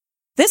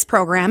This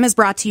program is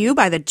brought to you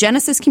by the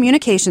Genesis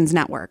Communications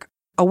Network,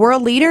 a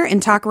world leader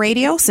in talk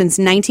radio since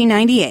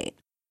 1998.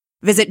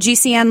 Visit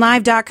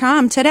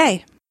GCNlive.com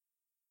today.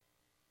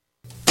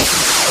 From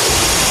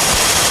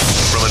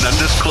an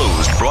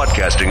undisclosed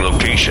broadcasting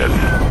location.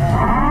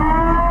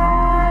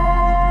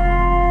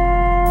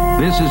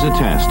 This is a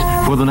test.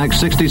 For the next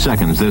 60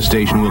 seconds, this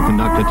station will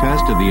conduct a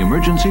test of the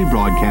emergency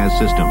broadcast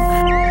system.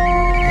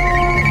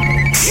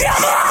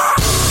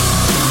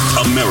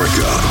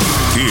 America,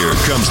 here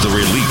comes the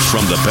relief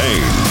from the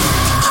pain.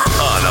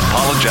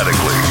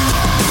 Unapologetically.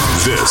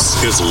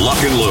 This is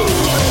Lock and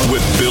Load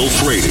with Bill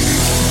Frady.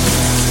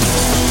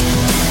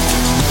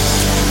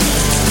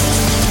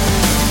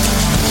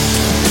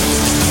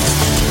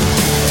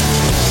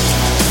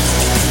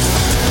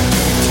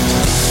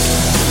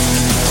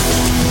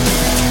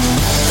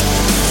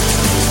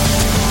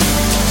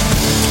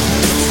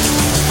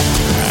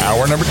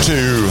 Hour number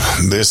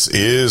 2. This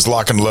is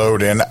Lock and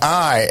Load, and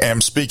I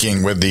am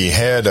speaking with the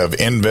head of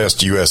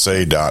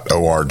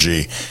InvestUSA.org.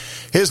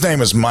 His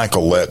name is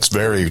Michael Letts,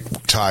 very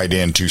tied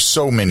into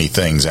so many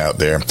things out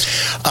there.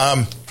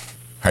 How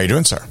you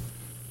doing, sir?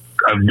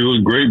 I'm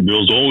doing great,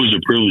 Bill. It's always a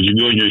privilege to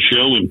be on your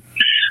show, and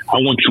I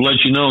want to let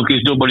you know, in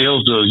case nobody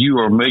else does, you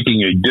are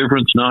making a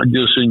difference, not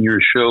just in your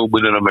show,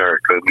 but in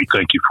America. We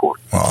thank you for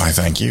it. Well, I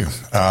thank you.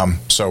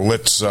 So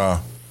let's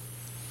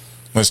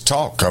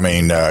talk. I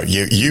mean,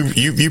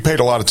 you paid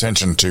a lot of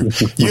attention to.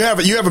 You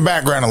have a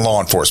background in law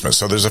enforcement,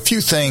 so there's a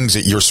few things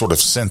that you're sort of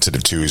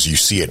sensitive to as you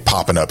see it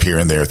popping up here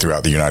and there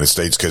throughout the United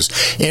States, because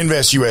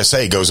Invest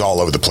USA goes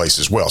all over the place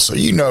as well. So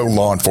you know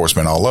law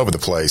enforcement all over the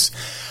place.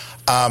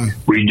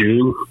 We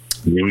do.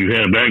 We've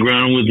had a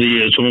background with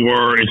some of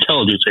our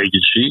intelligence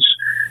agencies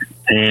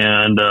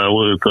and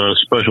with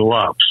special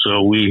ops.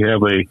 So we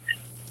have a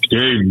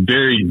very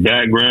varied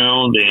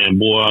background, and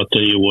boy, I'll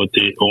tell you what,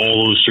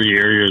 all those three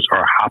areas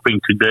are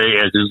hopping today,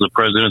 as is the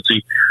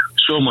presidency.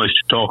 So much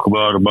to talk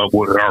about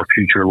where our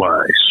future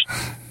lies.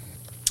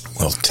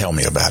 Well, tell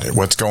me about it.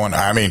 What's going on?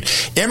 I mean,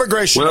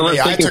 immigration. Well,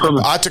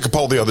 I took a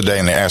poll the other day,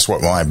 and they asked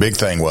what my big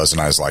thing was,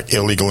 and I was like,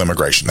 illegal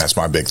immigration. That's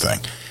my big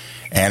thing.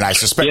 And I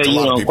suspect a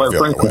lot of people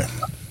feel that way.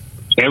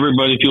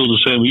 Everybody feels the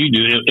same way you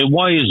do. And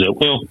why is that?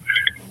 Well,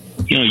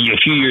 a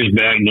few years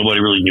back,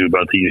 nobody really knew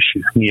about the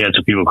issue. You had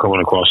some people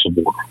coming across the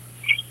border.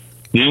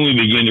 Then we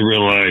began to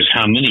realize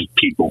how many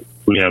people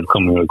we have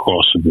coming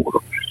across the border.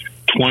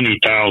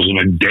 20,000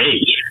 a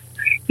day.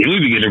 Then we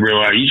began to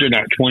realize these are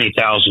not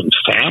 20,000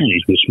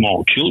 families with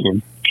small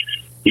children.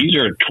 These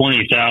are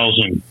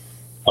 20,000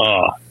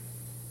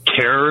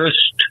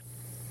 terrorist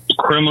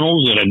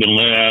criminals that have been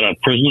let out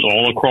of prisons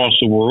all across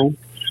the world,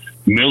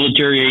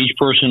 military-age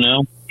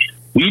personnel.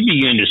 We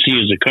began to see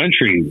as a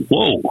country,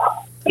 whoa,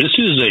 this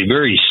is a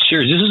very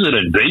serious, this is an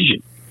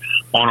invasion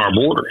on our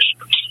borders.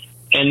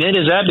 And then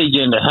as that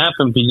began to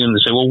happen, begin to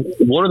say, well,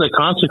 what are the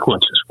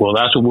consequences? Well,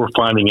 that's what we're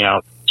finding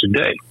out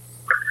today,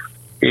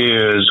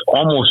 is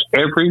almost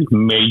every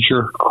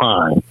major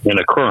crime and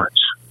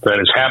occurrence that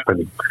is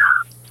happening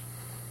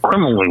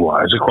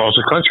criminally-wise across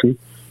the country,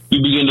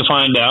 you begin to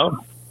find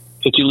out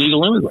it's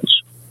illegal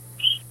immigrants.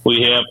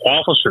 We have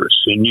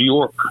officers in New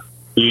York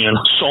being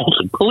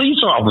assaulted,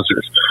 police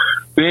officers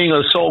being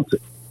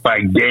assaulted by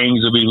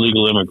gangs of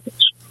illegal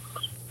immigrants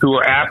who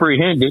are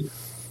apprehended,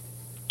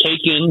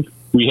 taken.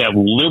 We have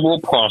liberal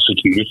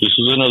prosecutors. This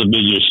is another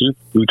big issue.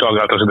 We talk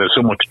about this, and there's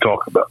so much to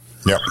talk about.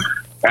 Yep.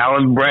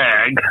 Alan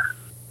Bragg,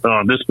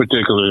 on this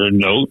particular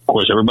note, of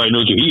course, everybody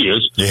knows who he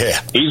is.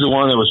 Yeah. He's the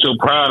one that was so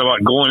proud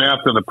about going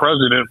after the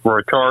president for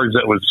a charge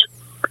that was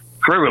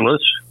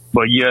frivolous,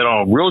 but yet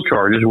on real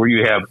charges where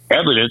you have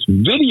evidence,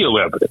 video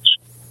evidence.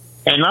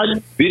 And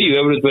not video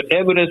evidence, but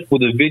evidence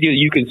with a video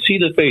you can see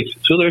the faces.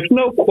 So there's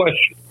no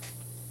question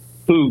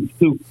who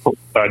did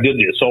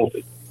the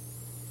assaulting.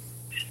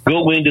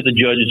 Go into the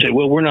judge and say,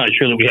 well, we're not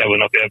sure that we have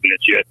enough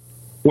evidence yet.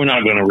 We're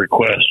not going to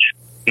request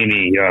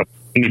any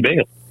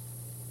bail.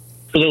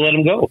 So they let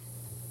them go.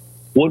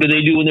 What do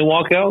they do when they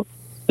walk out?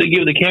 They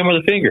give the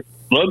camera the finger.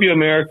 Love you,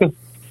 America.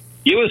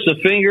 Give us the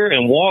finger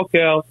and walk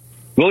out.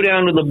 Go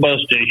down to the bus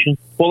station,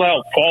 pull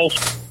out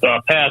false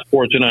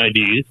passports and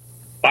IDs,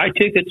 buy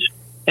tickets,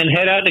 and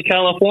head out to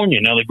California.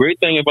 Now, the great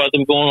thing about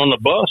them going on the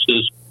bus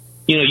is,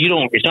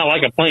 it's not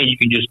like a plane. You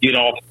can just get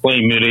off the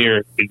plane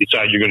midair and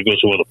decide you're going to go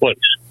some other place.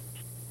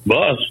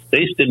 Bus,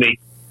 they still make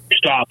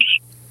stops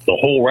the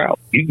whole route.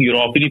 You can get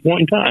off any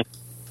point in time.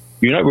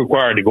 You're not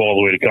required to go all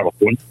the way to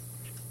California.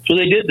 So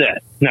they did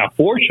that. Now,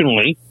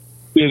 fortunately,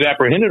 we have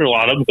apprehended a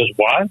lot of them because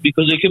why?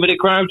 Because they committed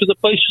crimes to the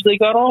places they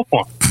got off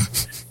on.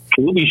 So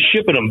we'll be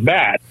shipping them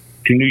back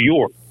to New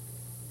York.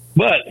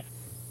 But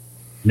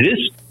this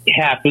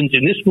happens,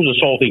 and this was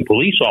assaulting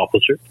police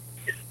officer.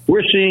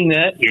 We're seeing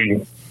that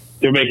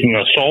they're making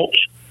assaults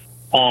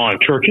on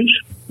churches,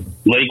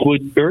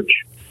 Lakewood Church,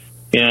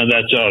 and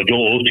that's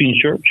Joel Osteen's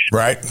church.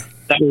 Right.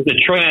 That was a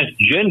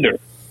transgender,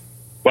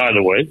 by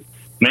the way,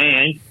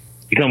 man,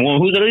 become one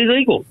who's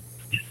illegal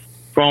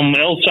from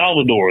El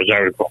Salvador, as I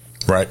recall.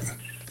 Right.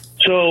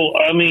 So,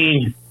 I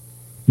mean,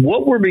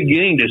 what we're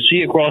beginning to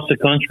see across the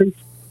country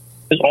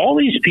is all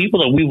these people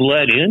that we've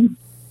let in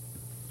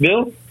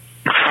Bill,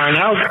 are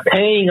now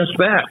paying us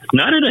back.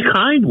 Not in a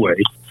kind way,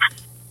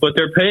 but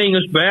they're paying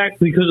us back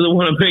because they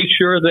want to make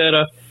sure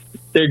that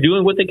they're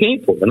doing what they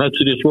came for, and that's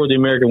to destroy the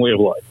American way of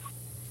life.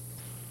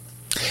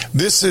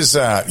 This is,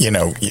 I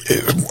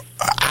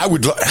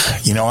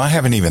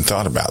haven't even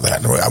thought about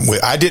that.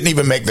 I didn't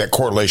even make that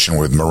correlation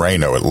with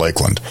Moreno at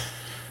Lakeland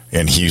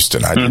in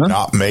Houston. I did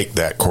not make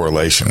that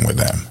correlation with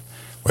them,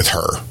 with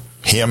her.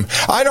 Him,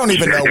 I don't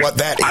even know what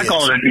that is. I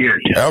call it an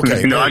it.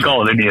 Okay, no, I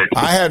call it an it.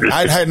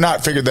 I had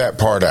not figured that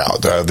part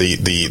out.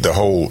 The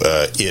whole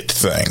it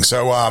thing.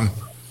 So,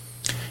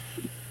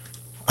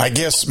 I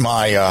guess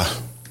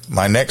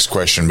my next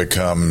question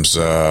becomes: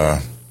 do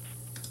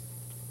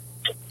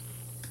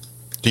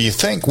you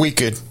think we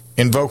could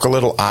invoke a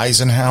little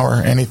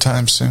Eisenhower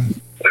anytime soon?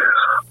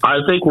 I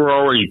think we're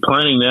already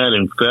planning that.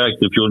 In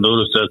fact, if you'll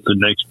notice, that's the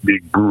next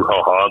big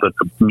brouhaha that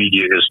the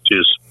media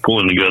is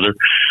pulling together.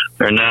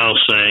 They're now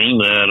saying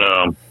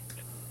that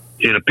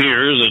it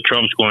appears that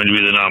Trump's going to be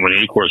the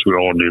nominee. Of course, we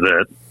all knew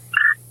that.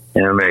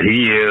 And that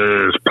he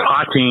is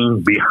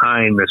plotting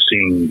behind the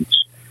scenes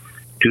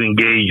to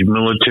engage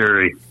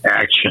military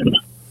action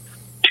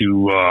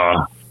to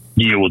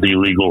deal with the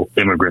illegal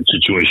immigrant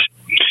situation.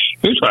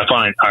 Here's what I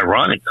find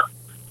ironic.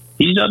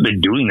 He's not been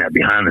doing that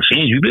behind the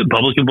scenes. You've been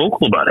public and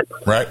vocal about it.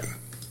 Right.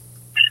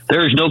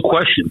 There is no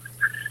question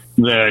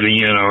that,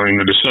 in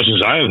the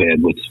discussions I have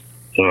had with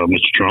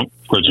Mr. Trump,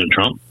 President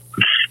Trump,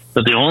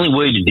 that the only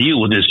way to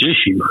deal with this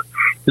issue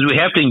is we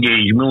have to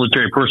engage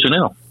military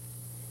personnel.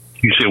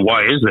 You say,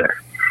 why is that?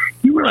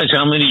 You realize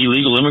how many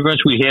illegal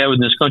immigrants we have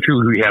in this country?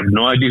 We have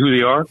no idea who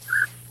they are.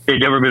 They've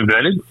never been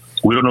vetted.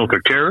 We don't know if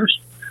they're terrorists.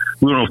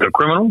 We don't know if they're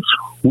criminals.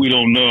 We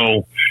don't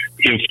know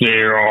if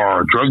they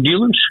are drug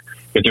dealers,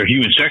 if they're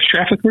human sex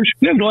traffickers.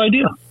 We have no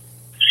idea.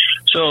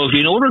 So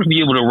in order to be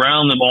able to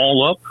round them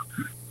all up,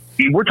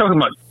 we're talking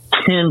about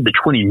 10 to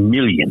 20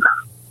 million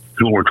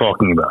is what we're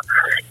talking about.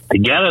 To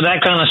gather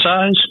that kind of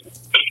size,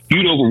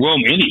 you'd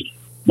overwhelm any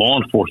law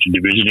enforcement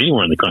division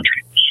anywhere in the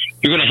country.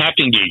 You're going to have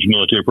to engage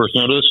military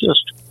personnel to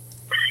assist.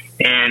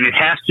 And it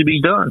has to be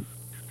done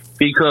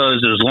because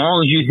as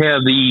long as you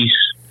have these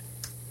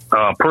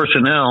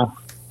personnel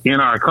in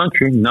our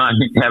country not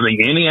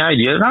having any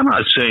idea, and I'm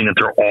not saying that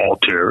they're all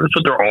terrorists,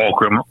 but they're all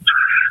criminals,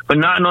 but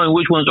not knowing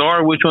which ones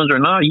are, which ones are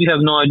not, you have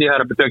no idea how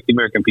to protect the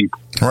American people.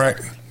 Right.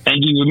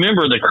 And you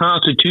remember the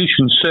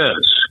Constitution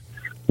says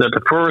that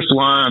the first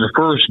line, the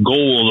first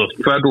goal of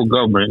the federal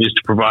government is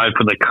to provide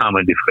for the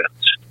common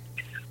defense.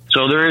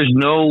 So there is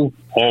no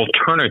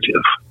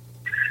alternative.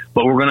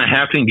 But we're going to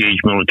have to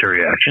engage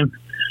military action.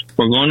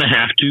 We're going to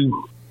have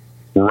to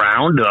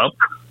round up,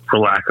 for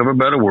lack of a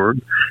better word.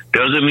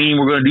 Doesn't mean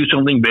we're going to do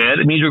something bad.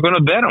 It means we're going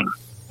to vet them.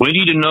 We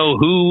need to know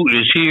who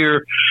is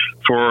here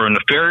for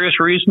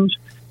nefarious reasons,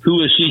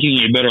 who is seeking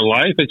a better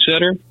life,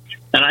 etc.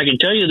 And I can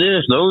tell you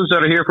this, those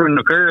that are here for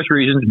nefarious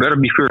reasons better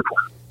be fearful.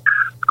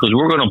 Because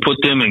we're going to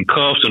put them in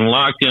cuffs and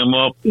lock them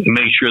up and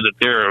make sure that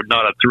they're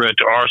not a threat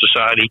to our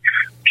society.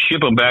 Ship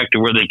them back to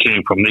where they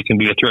came from. They can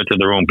be a threat to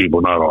their own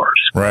people, not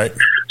ours. Right.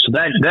 So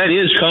that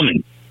is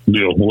coming,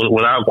 Bill,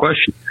 without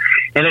question.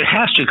 And it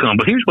has to come.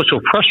 But here's what's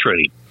so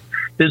frustrating,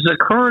 is the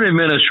current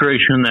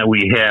administration that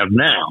we have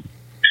now,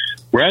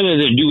 rather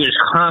than do its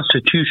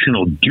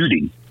constitutional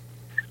duty,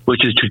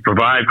 which is to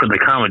provide for the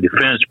common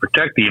defense,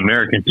 protect the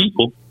American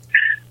people,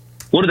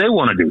 what do they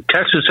want to do?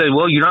 Texas said,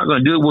 well, you're not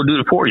going to do it, we'll do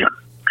it for you.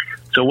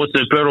 So what's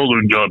the federal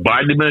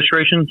Biden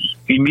administration's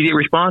immediate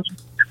response?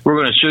 We're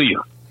going to sue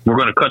you. We're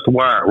going to cut the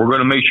wire. We're going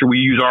to make sure we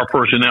use our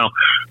personnel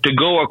to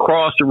go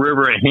across the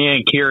river and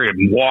hand carry them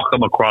and walk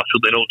them across so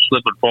they don't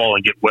slip and fall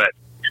and get wet.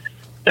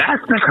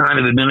 That's the kind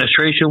of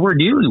administration we're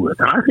dealing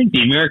with. And I think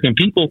the American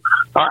people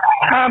are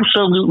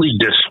absolutely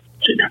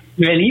disgusted.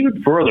 And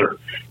even further,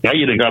 now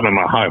you got me on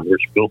my high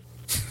horse, Bill.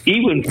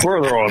 Even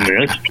further on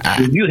this,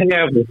 you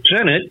have the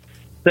Senate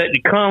that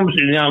comes,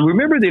 now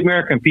remember the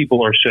American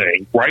people are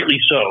saying, rightly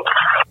so,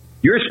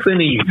 you're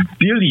spending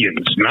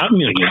billions, not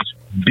millions,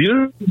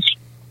 billions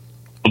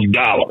of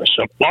dollars,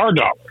 of our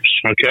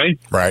dollars, okay?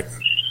 Right.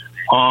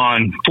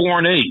 On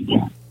foreign aid,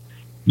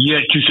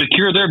 yet to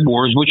secure their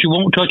borders, but you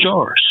won't touch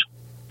ours.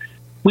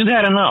 We've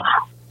had enough.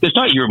 It's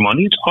not your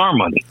money, it's our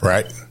money.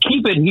 Right.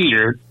 Keep it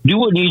here, do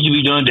what needs to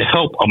be done to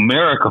help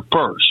America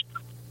first.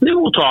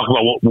 Then we'll talk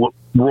about what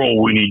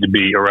role we need to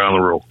be around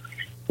the world.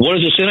 What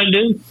does the Senate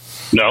do?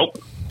 No.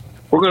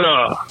 We're going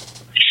to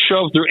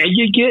shove through, and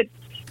you get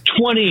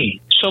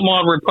 20 some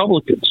odd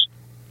Republicans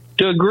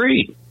to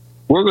agree.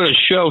 We're going to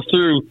shove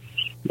through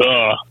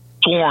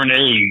foreign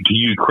aid to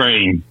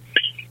Ukraine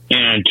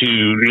and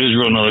to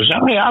Israel and others.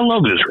 Hey, I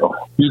love Israel.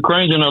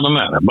 Ukraine's another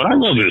matter, but I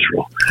love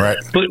Israel. Right.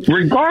 But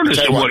regardless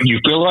of what you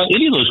feel like,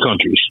 any of those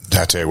countries,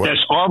 I tell you what,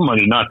 that's our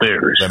money, not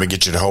theirs. Let me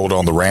get you to hold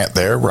on the rant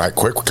there right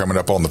quick. We're coming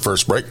up on the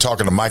first break,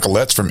 talking to Michael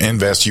Letts from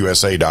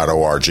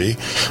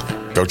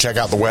investusa.org. Go check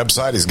out the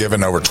website. He's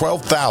given over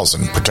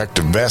 12,000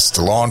 protective vests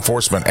to law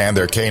enforcement and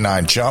their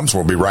canine chums.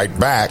 We'll be right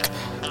back.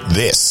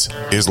 This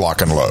is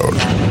Lock and Load.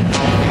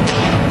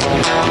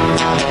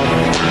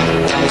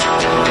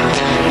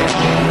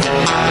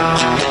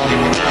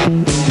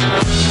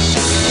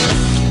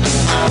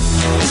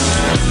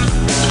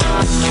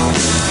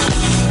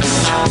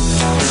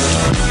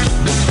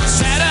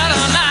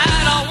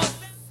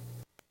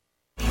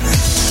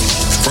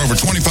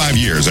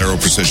 Aero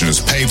Precision has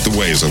paved the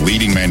way as a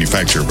leading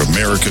manufacturer of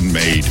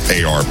American-made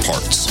AR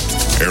parts.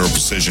 Aero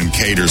Precision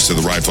caters to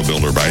the rifle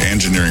builder by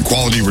engineering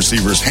quality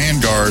receivers,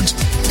 handguards,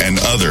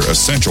 and other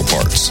essential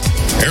parts.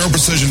 Aero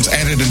Precision's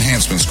added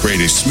enhancements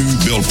create a smooth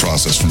build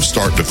process from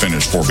start to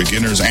finish for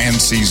beginners and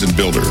seasoned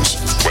builders.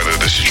 Whether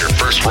this is your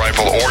first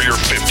rifle or your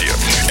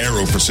 50th,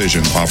 Aero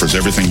Precision offers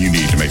everything you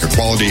need to make a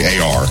quality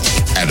AR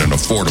at an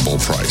affordable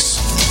price.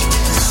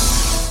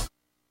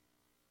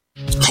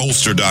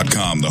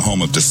 Holster.com, the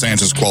home of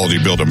DeSantis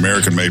quality-built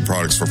American-made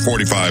products for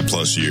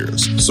 45-plus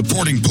years.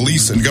 Supporting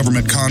police and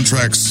government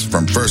contracts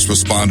from first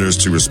responders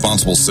to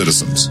responsible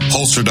citizens.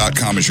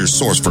 Holster.com is your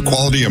source for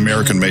quality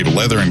American-made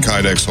leather and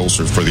Kydex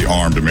holsters for the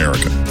armed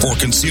American. For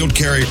concealed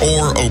carry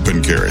or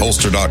open carry,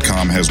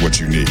 Holster.com has what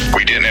you need.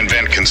 We didn't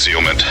invent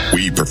concealment.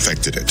 We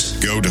perfected it.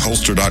 Go to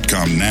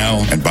Holster.com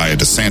now and buy a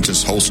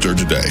DeSantis holster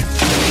today.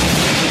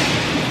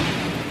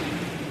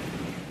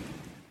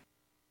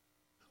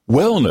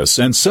 Wellness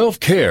and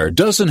self-care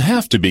doesn't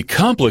have to be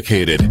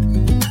complicated.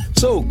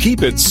 So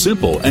keep it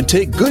simple and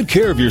take good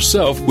care of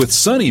yourself with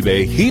Sunny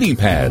Bay heating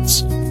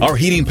pads. Our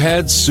heating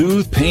pads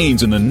soothe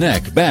pains in the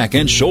neck, back,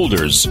 and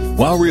shoulders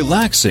while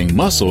relaxing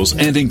muscles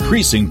and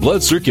increasing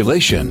blood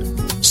circulation.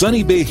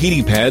 Sunny Bay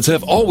heating pads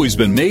have always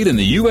been made in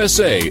the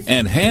USA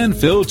and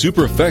hand-filled to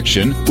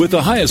perfection with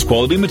the highest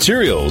quality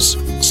materials.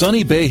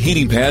 Sunny Bay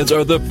heating pads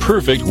are the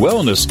perfect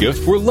wellness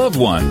gift for loved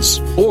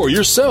ones or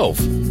yourself.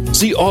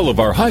 See all of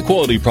our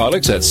high-quality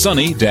products at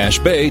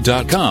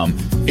sunny-bay.com,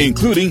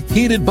 including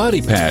heated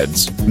body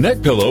pads,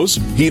 neck pillows,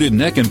 heated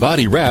neck and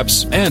body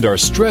wraps, and our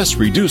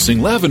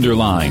stress-reducing lavender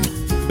line.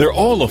 They're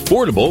all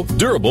affordable,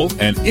 durable,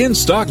 and in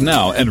stock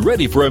now and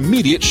ready for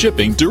immediate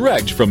shipping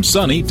direct from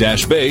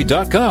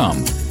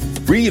sunny-bay.com.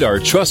 Read our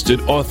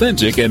trusted,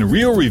 authentic, and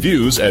real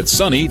reviews at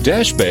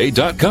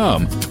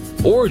sunny-bay.com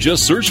or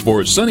just search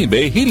for Sunny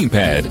Bay Heating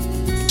Pad.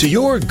 To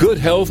your good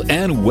health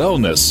and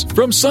wellness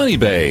from Sunny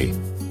Bay.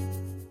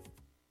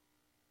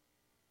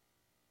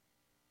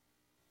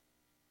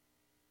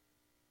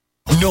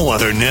 No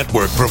other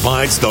network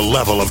provides the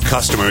level of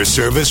customer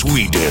service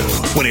we do.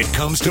 When it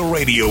comes to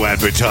radio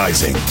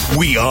advertising,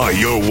 we are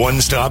your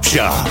one-stop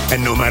shop.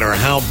 And no matter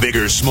how big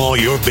or small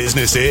your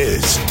business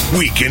is,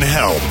 we can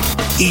help.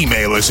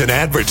 Email us at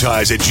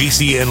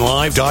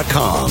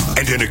advertise@gcnlive.com,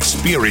 and an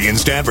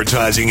experienced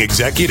advertising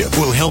executive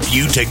will help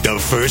you take the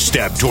first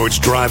step towards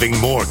driving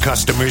more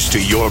customers to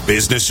your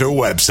business or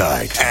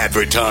website.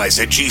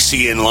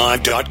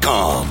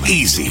 Advertise@gcnlive.com.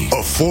 Easy,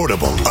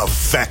 affordable,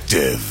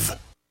 effective.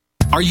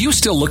 Are you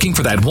still looking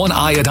for that one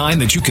iodine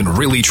that you can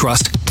really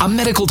trust? A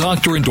medical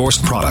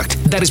doctor-endorsed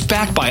product that is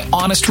backed by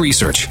honest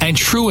research and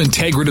true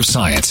integrative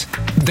science?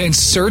 Then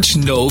search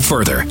no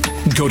further.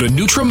 Go to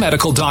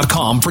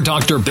NutriMedical.com for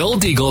Dr. Bill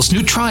Deagle's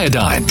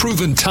Nutriodine,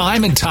 proven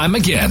time and time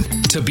again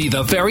to be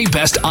the very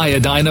best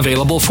iodine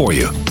available for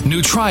you.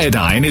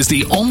 Nutriodine is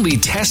the only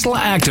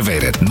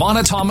Tesla-activated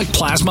monatomic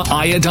plasma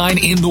iodine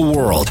in the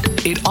world.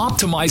 It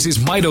optimizes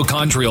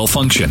mitochondrial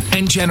function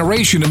and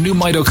generation of new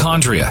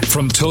mitochondria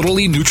from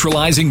totally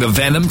neutralizing the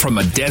venom from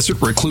a desert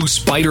recluse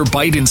spider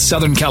bite in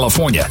Southern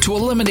California to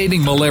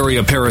eliminating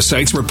malaria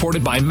parasites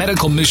reported by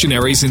medical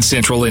missionaries in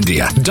central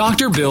India.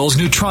 Dr. Bill's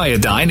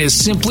Nutriodine is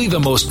simply the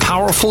most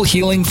powerful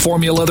healing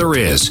formula there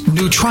is.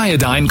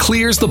 Nutriodine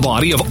clears the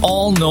body of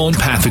all known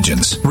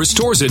pathogens,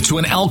 restores it to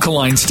an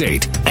alkaline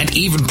state, and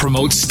even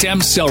promotes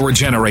stem cell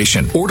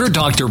regeneration. Order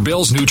Dr.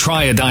 Bill's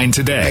Nutriodine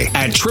today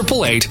at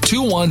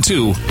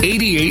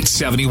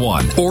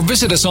 888-212-8871 or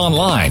visit us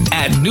online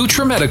at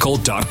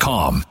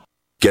NutriMedical.com.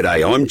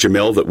 G'day, I'm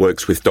Jamel that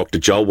works with Dr.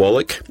 Joel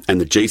Wallach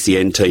and the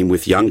GCN team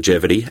with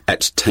Longevity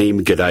at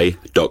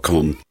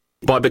teamg'day.com.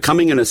 By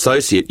becoming an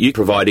associate, you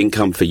provide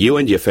income for you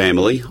and your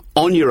family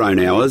on your own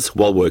hours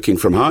while working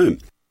from home.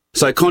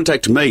 So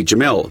contact me,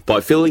 Jamel,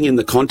 by filling in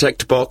the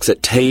contact box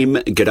at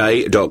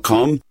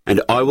teamg'day.com,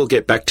 and I will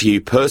get back to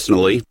you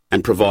personally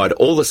and provide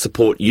all the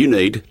support you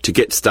need to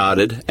get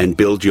started and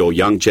build your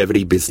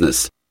longevity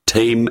business.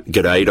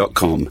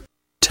 teamg'day.com.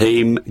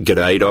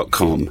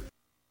 teamg'day.com.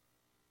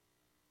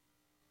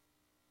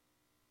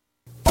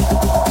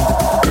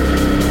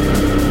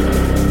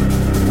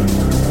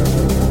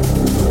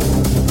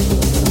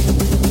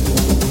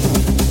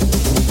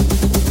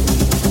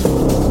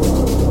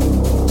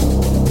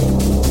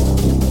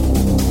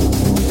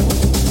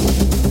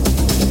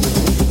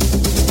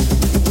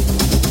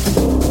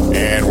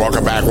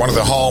 Welcome back. One of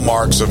the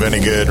hallmarks of any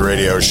good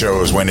radio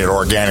show is when it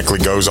organically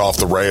goes off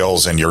the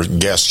rails and your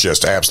guest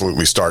just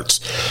absolutely starts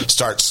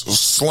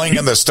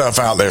slinging the stuff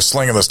out there,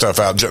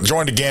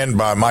 Joined again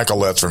by Michael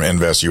Letts from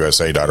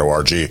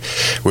investusa.org. We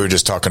were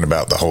just talking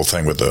about the whole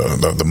thing with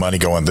the money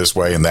going this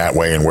way and that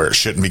way and where it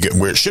shouldn't be going,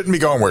 where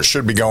it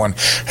should be going.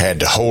 Had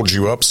to hold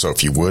you up. So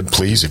if you would,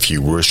 please, if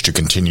you wish to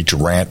continue to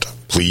rant,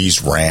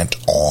 please rant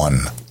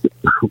on.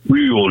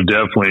 We will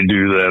definitely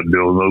do that,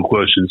 Bill, no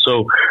question.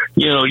 So,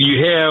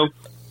 you have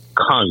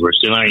Congress,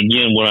 and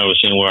what I was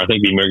saying, where I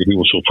think the American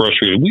people are so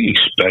frustrated, we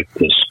expect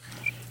this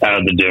out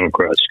of the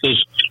Democrats.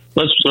 Because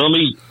let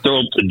me throw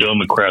up the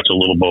Democrats a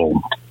little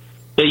bone.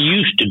 they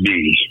used to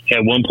be,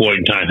 at one point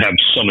in time, have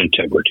some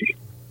integrity.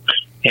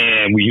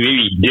 And we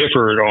maybe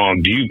differed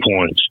on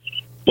viewpoints,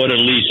 but at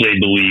least they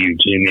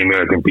believed in the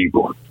American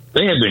people.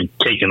 They have been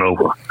taken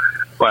over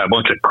by a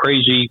bunch of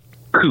crazy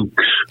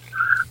kooks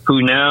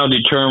who now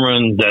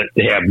determine that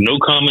they have no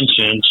common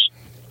sense,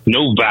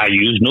 no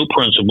values, no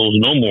principles,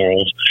 no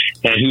morals,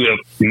 and who have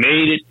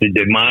made it the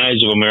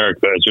demise of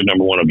America as their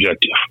number one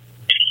objective.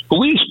 But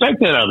we expect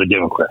that out of the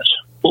Democrats.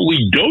 What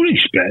we don't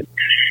expect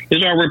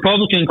is our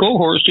Republican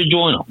cohorts to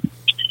join them.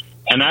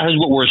 And that is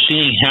what we're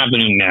seeing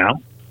happening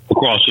now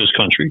across this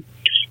country.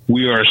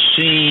 We are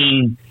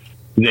seeing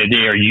that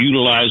they are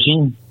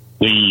utilizing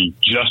the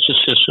justice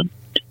system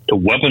to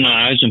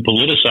weaponize and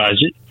politicize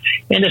it.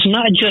 And it's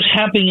not just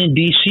happening in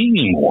D.C.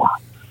 anymore.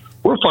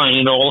 We're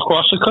finding it all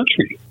across the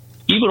country,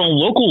 even on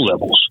local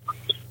levels.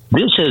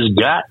 This has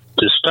got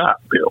to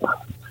stop, Bill.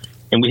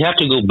 And we have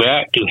to go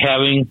back to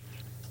having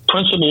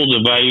principles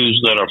and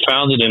values that are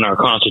founded in our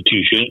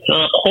Constitution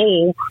and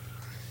uphold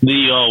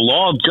the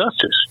law of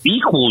justice,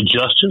 equal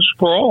justice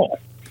for all.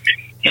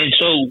 And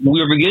so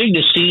we're beginning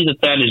to see that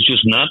that is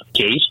just not the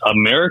case.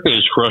 America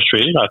is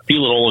frustrated. I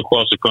feel it all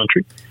across the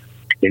country.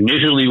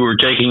 Initially, we were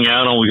taking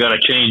out on we got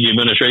to change the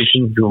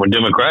administration from a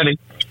Democratic,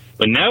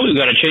 but now we've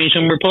got to change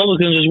some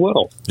Republicans as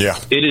well. Yeah.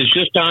 It is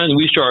just time that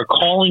we start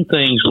calling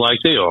things like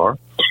they are.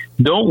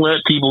 Don't let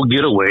people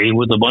get away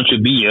with a bunch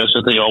of BS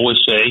that they always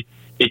say.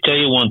 They tell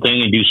you one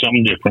thing and do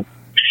something different.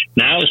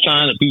 Now it's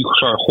time that people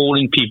start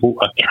holding people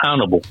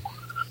accountable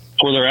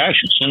for their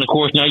actions. And, of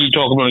course, now you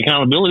talk about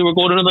accountability, we're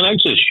going into the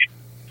next issue.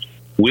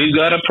 We've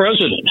got a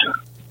president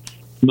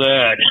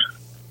that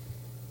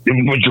the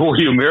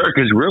majority of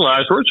Americans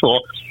realize, first of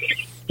all,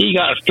 he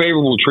got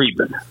favorable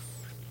treatment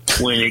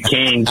when it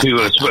came to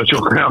a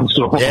special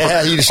counsel.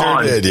 Yeah, he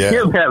sure did, yeah.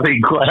 Him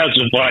having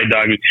classified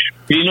documents.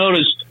 You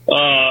notice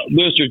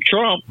Mr.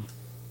 Trump,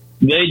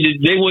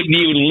 they wouldn't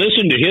even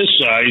listen to his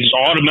side. It's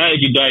automatic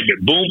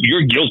indictment. Boom,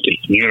 you're guilty.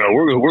 You know,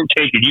 we're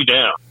taking you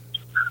down.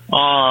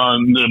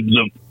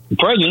 The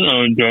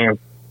president,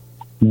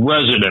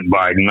 Resident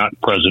Biden, not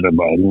President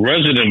Biden,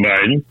 Resident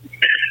Biden,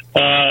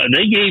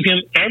 they gave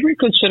him every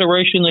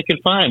consideration they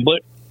could find.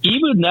 But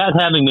even that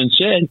having been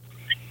said,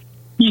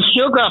 he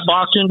still got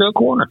boxed into a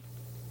corner.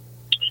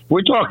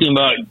 We're talking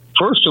about,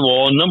 first of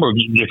all, a number of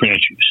different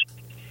issues.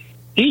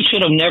 He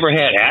should have never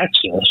had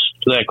access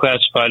to that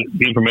classified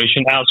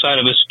information outside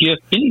of his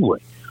gift anyway.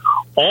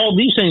 All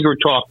these things we're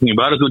talking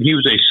about is when he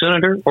was a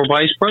senator or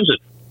vice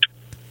president.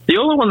 The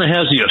only one that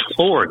has the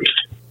authority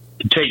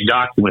to take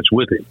documents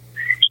with him.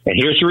 And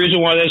here's the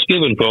reason why that's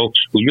given, folks.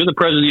 When you're the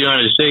president of the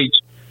United States,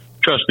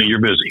 trust me,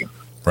 you're busy.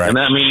 Right. And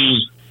that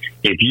means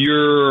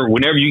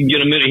whenever you can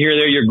get a minute here or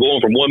there, you're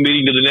going from one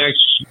meeting to the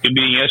next, you're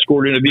being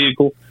escorted in a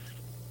vehicle.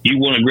 You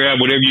want to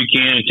grab whatever you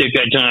can and take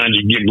that time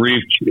to get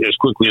briefed as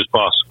quickly as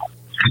possible.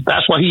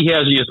 That's why he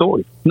has the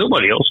authority.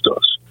 Nobody else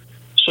does.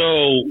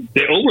 So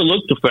they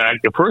overlooked the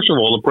fact that, first of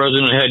all, the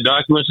president had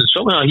documents that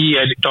somehow he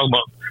had to talk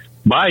about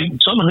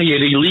Biden, somehow he had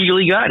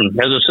illegally gotten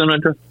as a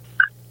senator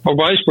or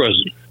vice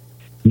president.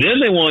 Then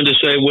they wanted to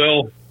say,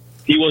 well,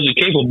 he wasn't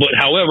capable. But,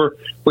 however,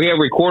 we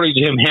have recordings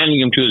of him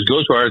handing him to his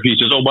ghostwriter. He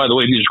says, oh, by the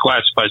way, these are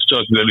classified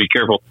stuff. You got to be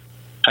careful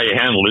how you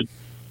handle it.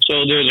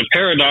 So there's a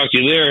paradox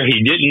there.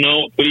 He didn't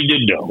know, but he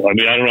did know. I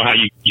mean, I don't know how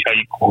you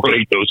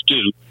correlate those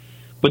two.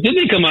 But then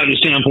they come out of the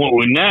standpoint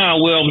where now,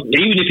 well,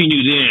 even if he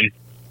knew then,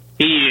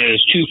 he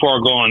is too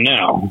far gone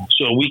now,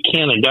 so we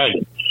can't indict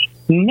him.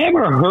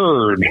 Never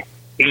heard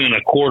in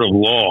a court of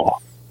law,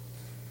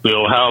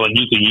 Bill, how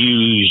you can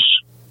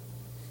use,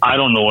 I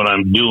don't know what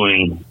I'm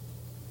doing,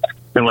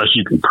 unless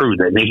you can prove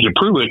that. And if you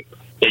prove it,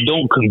 they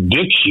don't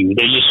convict you.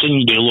 They just send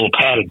you to a little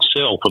padded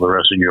cell for the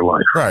rest of your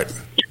life. Right.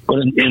 But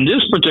in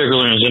this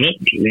particular incident,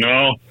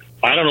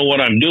 I don't know what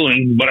I'm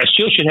doing, but I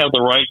still should have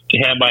the right to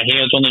have my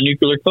hands on the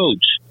nuclear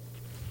codes.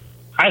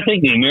 I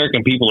think the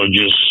American people are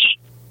just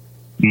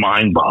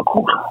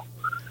mind-boggled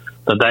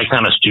that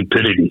kind of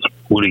stupidity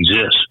would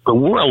exist. But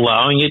we're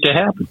allowing it to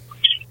happen.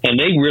 And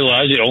they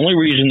realize the only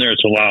reason that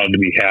it's allowed to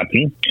be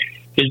happening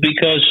is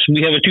because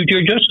we have a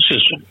two-tier justice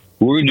system.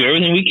 We're going to do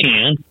everything we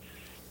can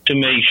to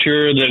make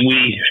sure that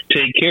we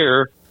take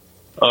care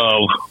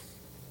of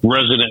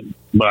President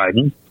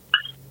Biden.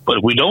 But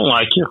if we don't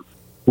like you,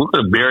 we're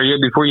going to bury you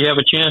before you have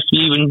a chance to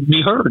even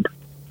be heard.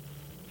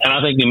 And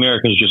I think the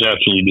Americans just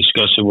absolutely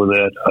disgusted with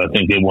that. I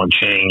think they want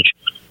change.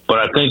 But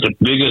I think the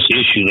biggest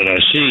issue that I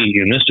see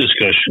in this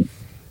discussion,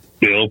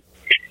 Bill,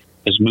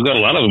 is we've got a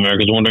lot of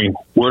Americans wondering,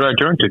 where do I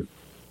turn to?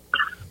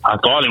 I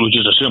thought it was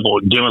just a simple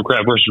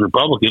Democrat versus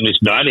Republican.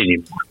 It's not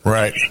anymore.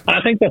 Right. And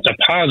I think that's a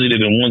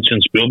positive in one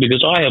sense, Bill,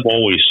 because I have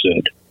always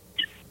said,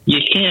 you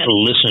can't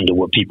listen to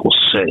what people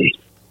say.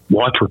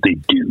 Watch what they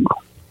do.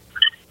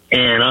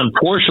 And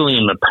unfortunately,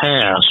 in the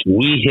past,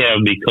 we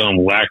have become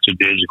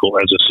lackadaisical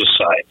as a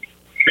society.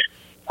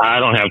 I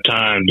don't have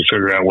time to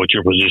figure out what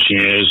your position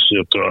is.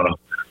 If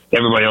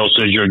everybody else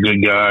says you're a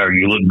good guy or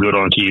you look good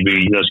on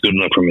TV, that's good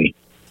enough for me.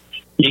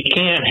 You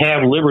can't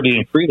have liberty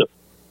and freedom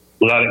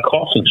without it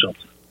costing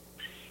something.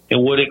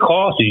 And what it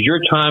costs is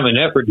your time and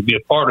effort to be a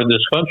part of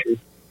this country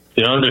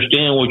to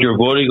understand what you're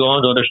voting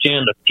on, to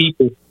understand the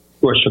people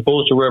who are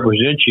supposed to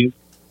represent you,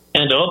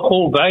 and to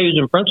uphold values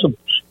and principles.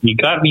 You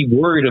got to be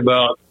worried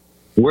about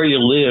where you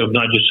live,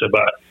 not just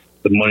about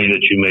the money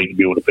that you make to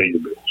be able to pay your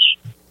bills.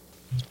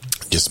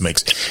 Just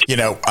makes, do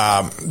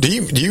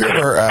you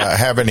ever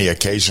have any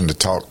occasion to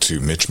talk to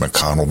Mitch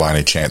McConnell by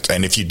any chance?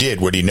 And if you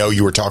did, would he know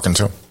you were talking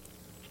to him?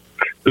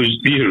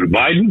 Who's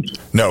Biden?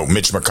 No,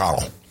 Mitch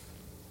McConnell.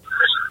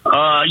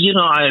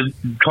 I've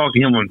talked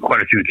to him on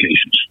quite a few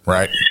occasions.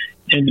 Right.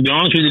 And to be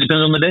honest with you, it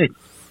depends on the day.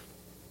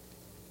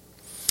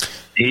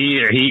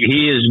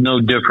 He is no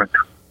different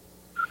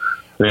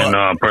than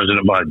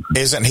President Biden.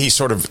 Isn't he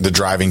sort of the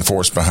driving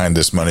force behind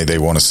this money they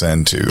want to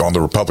send to, on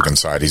the Republican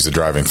side, he's the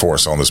driving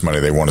force on this money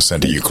they want to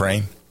send to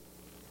Ukraine?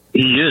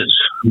 He is.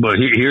 But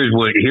here's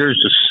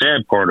the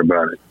sad part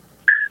about it.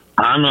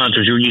 I'm not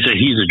so sure when you say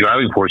he's the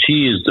driving force.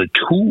 He is the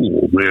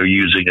tool they're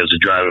using as a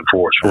driving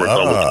force for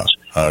Republicans.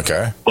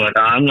 Okay. But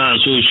I'm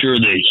not so sure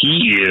that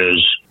he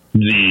is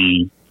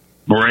the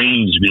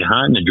brains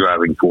behind the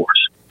driving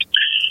force.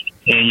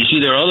 And you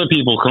see, there are other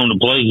people come to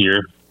play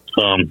here.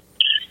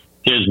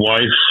 His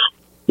wife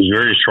is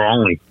very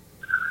strongly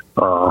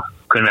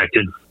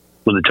connected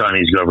with the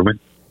Chinese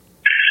government.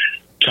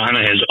 China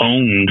has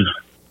owned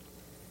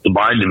the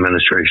Biden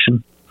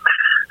administration.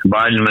 The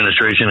Biden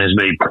administration has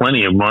made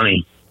plenty of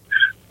money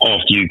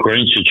off the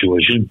Ukraine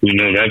situation. We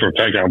know that for a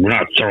fact. We're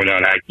not throwing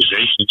out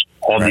accusations.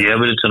 All the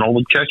evidence and all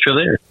the checks are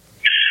there.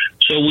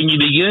 So when you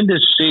begin to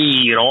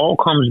see, it all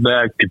comes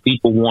back to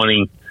people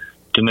wanting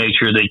to make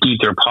sure they keep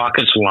their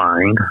pockets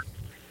lined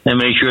and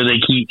make sure they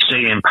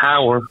stay in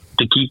power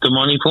to keep the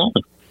money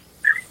flowing.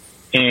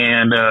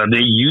 And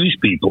they use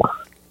people.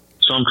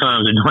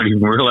 Sometimes they don't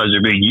even realize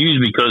they're being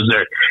used because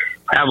they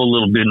have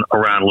been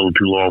around a little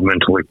too long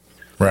mentally.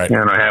 Right.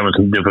 And are having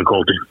some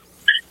difficulty.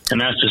 And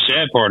that's the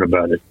sad part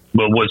about it.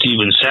 But what's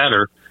even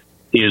sadder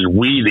is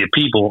we, the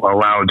people,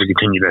 allow it to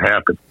continue to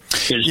happen.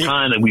 It's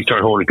time that we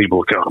start holding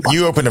people accountable.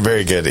 You opened a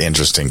very good,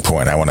 interesting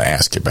point. I want to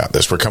ask you about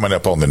this. We're coming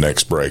up on the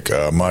next break.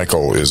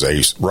 Michael is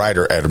a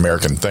writer at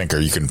American Thinker.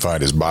 You can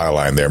find his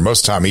byline there.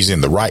 Most of the time, he's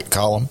in the right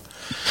column.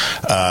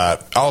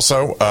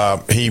 Also,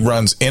 he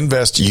runs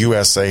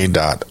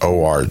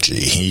investusa.org.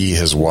 He,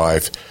 his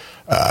wife,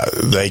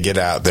 they get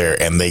out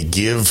there and they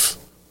give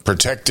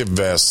protective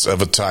vests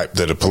of a type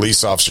that a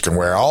police officer can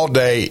wear all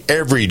day,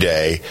 every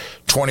day,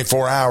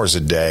 24 hours a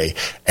day,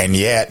 and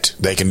yet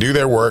they can do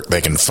their work, they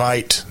can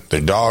fight,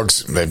 their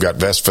dogs, they've got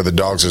vests for the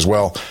dogs as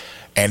well,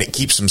 and it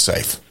keeps them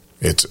safe.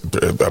 It's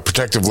a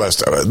protective vest.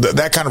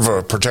 That kind of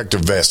a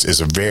protective vest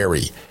is a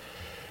very,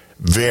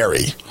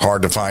 very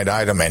hard to find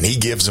item, and he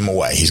gives them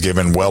away. He's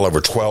given well over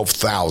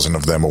 12,000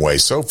 of them away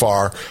so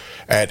far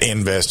at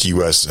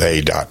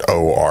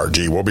investusa.org.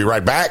 We'll be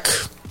right back.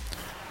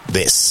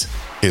 This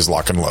is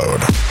Lock and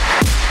Load.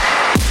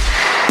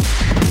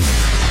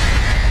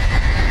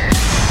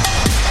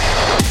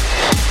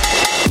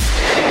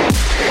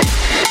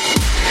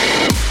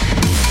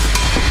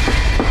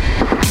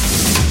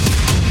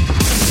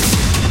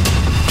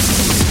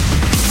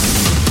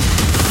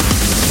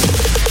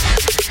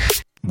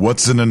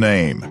 What's in a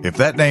name? If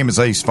that name is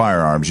Ace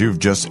Firearms, you've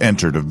just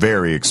entered a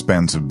very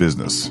expansive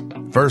business.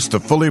 First, a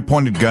fully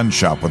appointed gun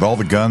shop with all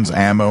the guns,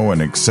 ammo,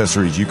 and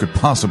accessories you could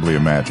possibly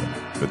imagine.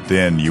 But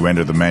then you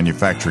enter the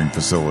manufacturing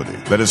facility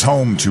that is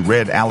home to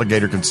Red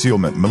Alligator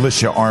Concealment,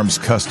 Militia Arms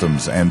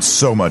Customs, and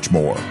so much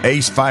more.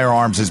 Ace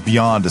Firearms is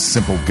beyond a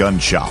simple gun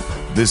shop.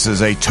 This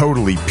is a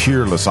totally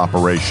peerless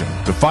operation.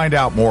 To find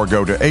out more,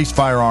 go to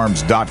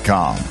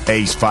acefirearms.com.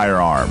 Ace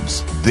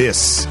Firearms.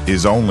 This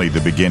is only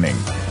the beginning.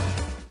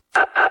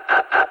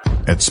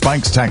 At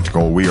Spikes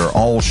Tactical, we are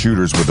all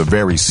shooters with a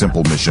very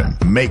simple mission.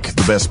 Make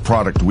the best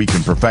product we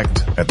can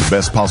perfect at the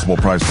best possible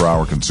price for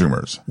our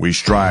consumers. We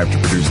strive to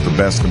produce the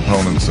best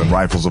components and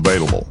rifles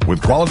available,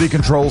 with quality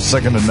control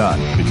second to none,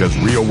 because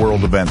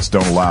real-world events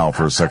don't allow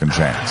for a second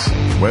chance.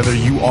 Whether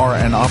you are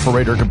an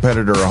operator,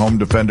 competitor, or home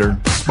defender,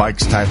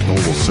 Spikes Tactical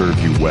will serve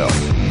you well.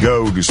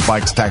 Go to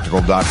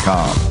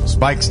spikestactical.com.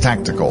 Spikes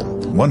Tactical,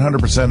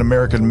 100%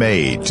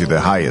 American-made to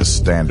the highest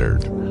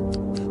standard.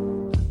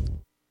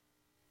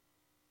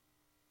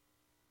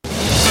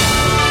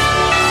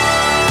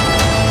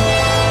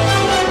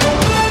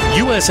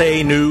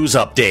 USA News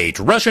Update.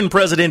 Russian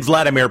President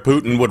Vladimir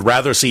Putin would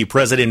rather see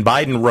President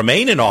Biden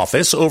remain in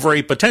office over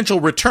a potential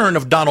return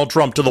of Donald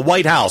Trump to the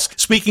White House.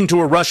 Speaking to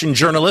a Russian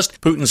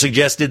journalist, Putin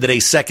suggested that a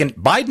second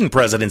Biden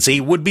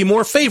presidency would be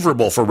more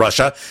favorable for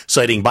Russia,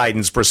 citing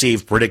Biden's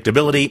perceived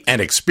predictability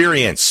and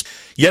experience.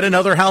 Yet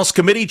another House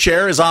committee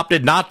chair has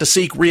opted not to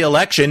seek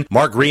re-election.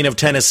 Mark Green of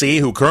Tennessee,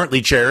 who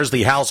currently chairs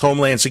the House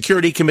Homeland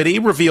Security Committee,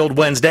 revealed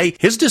Wednesday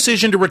his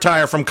decision to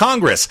retire from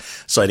Congress.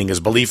 Citing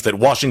his belief that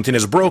Washington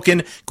is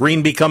broken, Green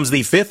Green becomes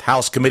the 5th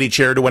House committee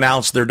chair to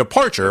announce their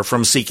departure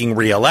from seeking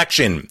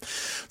re-election.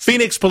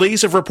 Phoenix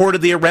police have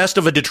reported the arrest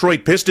of a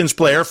Detroit Pistons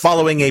player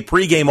following a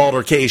pregame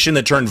altercation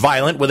that turned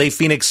violent with a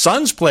Phoenix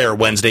Suns player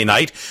Wednesday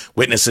night.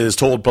 Witnesses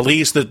told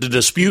police that the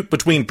dispute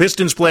between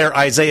Pistons player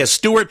Isaiah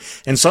Stewart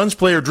and Suns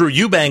player Drew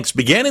Eubanks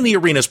began in the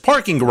arena's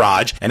parking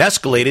garage and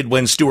escalated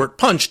when Stewart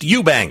punched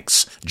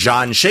Eubanks.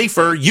 John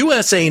Schaefer,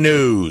 USA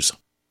News.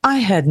 I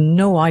had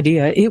no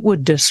idea it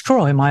would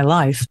destroy my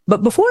life.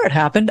 But before it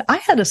happened, I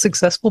had a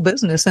successful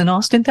business in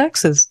Austin,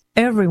 Texas.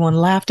 Everyone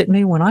laughed at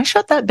me when I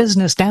shut that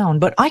business down,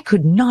 but I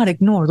could not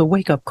ignore the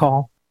wake-up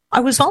call. I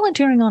was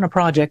volunteering on a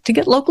project to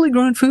get locally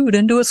grown food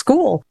into a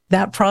school.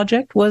 That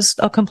project was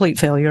a complete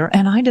failure,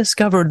 and I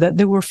discovered that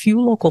there were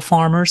few local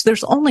farmers.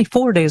 There's only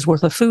 4 days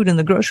worth of food in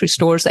the grocery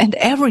stores, and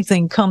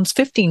everything comes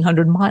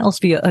 1,500 miles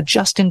via a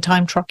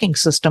just-in-time trucking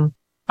system.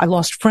 I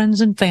lost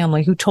friends and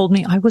family who told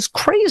me I was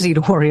crazy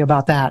to worry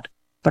about that,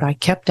 but I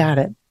kept at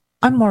it.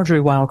 I'm Marjorie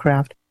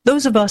Wildcraft.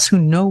 Those of us who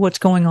know what's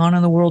going on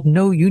in the world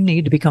know you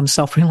need to become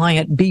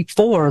self-reliant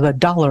before the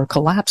dollar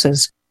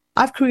collapses.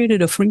 I've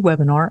created a free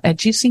webinar at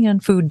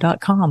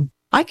gcnfood.com.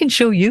 I can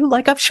show you,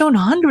 like I've shown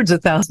hundreds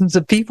of thousands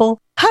of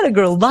people, how to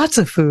grow lots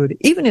of food,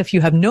 even if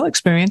you have no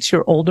experience,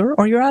 you're older,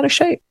 or you're out of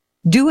shape.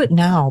 Do it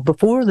now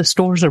before the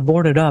stores are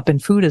boarded up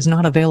and food is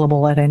not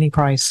available at any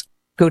price.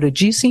 Go to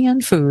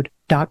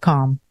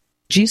gcnfood.com.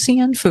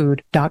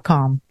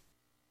 gcnfood.com.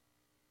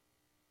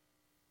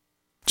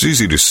 It's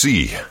easy to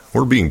see.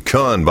 We're being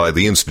conned by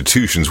the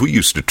institutions we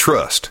used to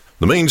trust.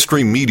 The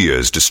mainstream media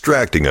is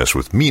distracting us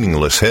with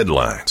meaningless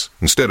headlines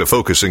instead of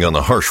focusing on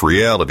the harsh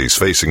realities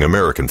facing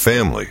American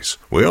families.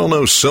 We all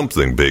know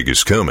something big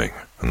is coming,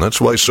 and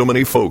that's why so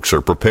many folks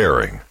are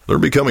preparing. They're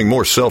becoming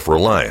more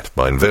self-reliant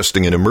by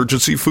investing in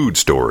emergency food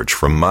storage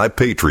from My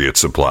Patriot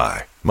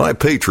Supply. My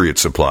Patriot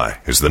Supply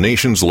is the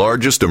nation's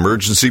largest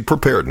emergency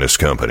preparedness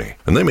company,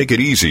 and they make it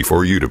easy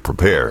for you to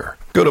prepare.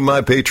 Go to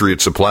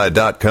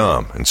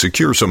MyPatriotSupply.com and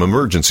secure some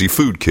emergency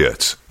food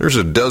kits. There's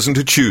a dozen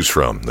to choose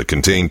from that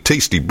contain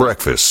tasty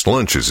breakfasts,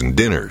 lunches, and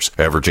dinners,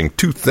 averaging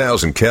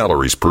 2,000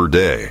 calories per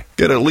day.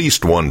 Get at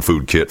least one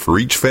food kit for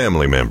each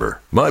family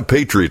member. My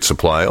Patriot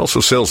Supply also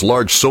sells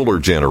large solar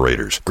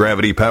generators,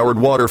 gravity-powered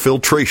water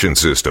filtration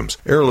systems,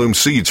 heirloom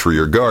seeds for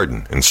your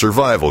garden, and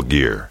survival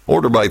gear.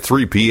 Order by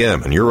 3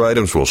 p.m. and your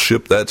items will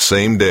ship that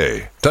same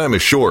day. Time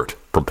is short.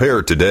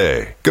 Prepare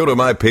today. Go to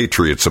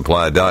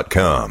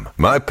MyPatriotSupply.com.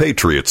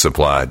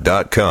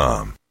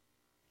 MyPatriotSupply.com.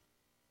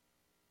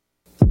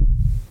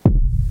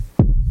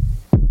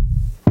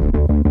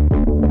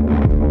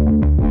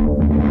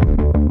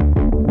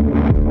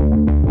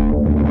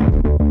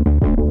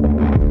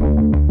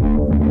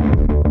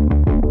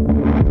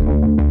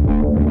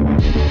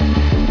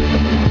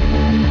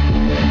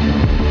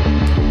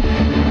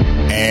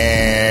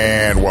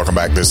 Welcome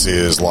back. This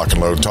is Lock and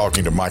Load,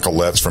 talking to Michael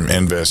Letts from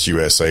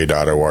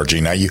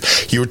InvestUSA.org. Now, you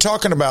were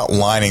talking about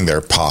lining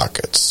their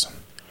pockets.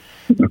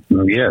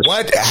 Yes.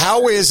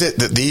 How is it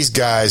that these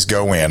guys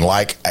go in,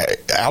 like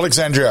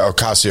Alexandria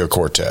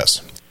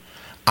Ocasio-Cortez?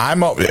 I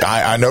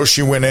know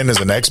she went in as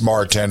an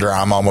ex-bartender.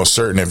 I'm almost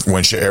certain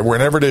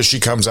whenever it is she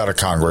comes out of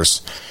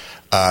Congress,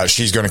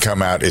 she's going to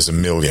come out as a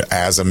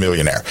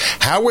millionaire.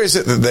 How is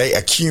it that they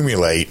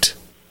accumulate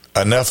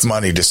enough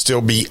money to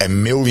still be a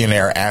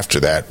millionaire after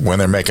that when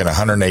they're making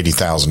 $180,000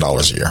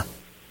 a year?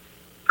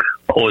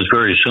 Oh, it's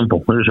very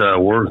simple. Here's how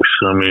it works.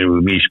 I mean,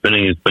 with me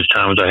spending as much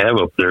time as I have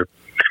up there,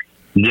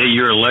 the day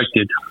you're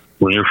elected,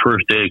 when your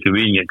first day of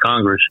convening at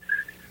Congress,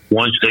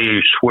 once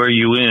they swear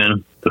you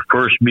in, the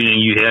first meeting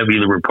you have,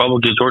 either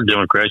Republicans or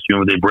Democrats,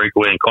 when they break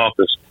away in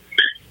caucus,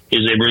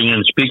 is they bring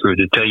in speakers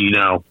to tell you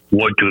now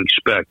what to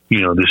expect.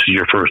 This is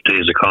your first day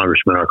as a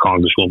congressman or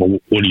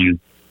congresswoman. What are you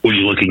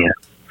looking at?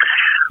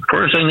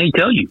 First thing they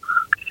tell you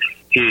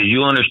is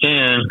you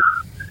understand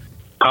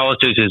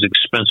politics is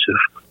expensive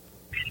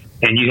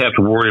and you have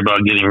to worry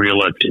about getting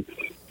reelected.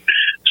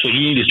 So you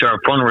need to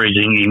start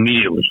fundraising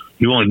immediately.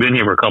 You've only been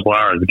here for a couple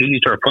hours, but you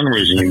need to start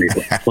fundraising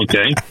immediately.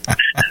 Okay?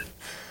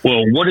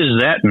 Well, what does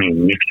that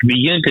mean? If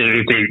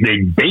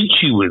they bait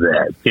you with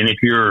that, and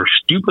if you're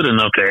stupid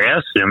enough to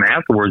ask them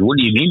afterwards, what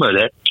do you mean by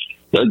that?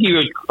 They'll give you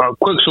a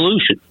quick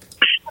solution.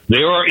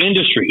 There are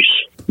industries,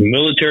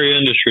 military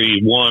industry,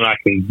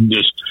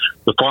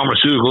 the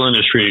pharmaceutical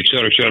industry, et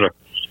cetera,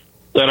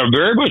 that are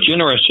very much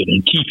interested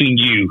in keeping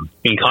you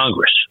in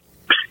Congress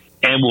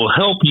and will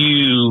help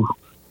you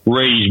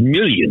raise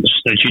millions.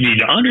 That you need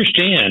to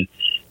understand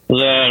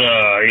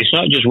that it's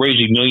not just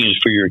raising millions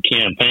for your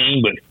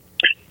campaign, but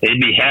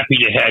they'd be happy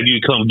to have you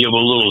come give a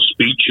little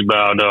speech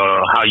about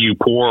how you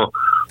pour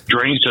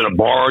drinks at a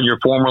bar in your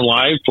former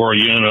life, or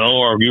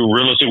you're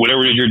real estate,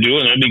 whatever it is you're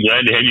doing. They'd be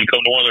glad to have you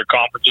come to one of their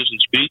conferences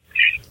and speak.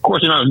 Of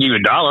course, they're not going to give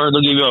you $1.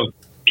 They'll give you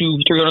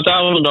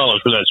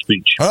 $200,000-$300,000 for that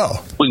speech.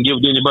 Oh, we can give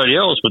it to anybody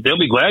else, but they'll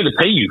be glad to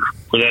pay you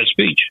for that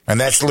speech. And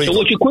that's legal.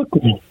 So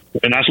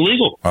and that's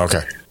legal.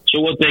 Okay.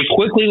 So what they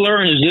quickly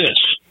learn is this: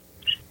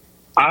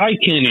 I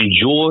can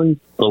enjoy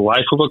the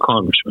life of a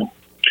congressman.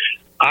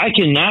 I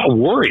cannot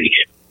worry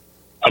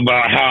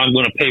about how I'm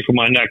going to pay for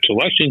my next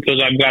election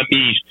because I've got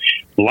these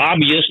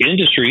lobbyists,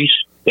 industries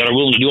that are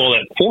willing to do all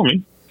that for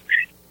me.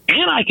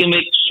 And I can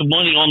make some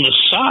money on the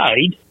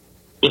side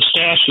to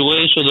stash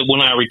away so that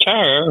when I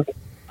retire,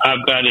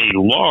 I've got a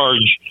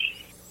large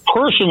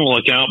personal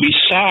account.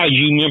 Besides,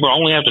 you remember, I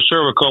only have to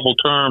serve a couple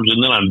terms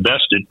and then I'm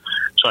vested.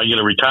 So I get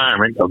a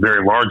retirement, a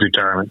very large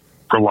retirement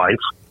for life.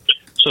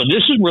 So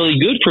this is really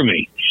good for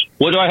me.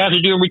 What do I have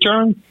to do in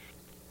return?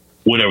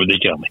 Whatever they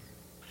tell me.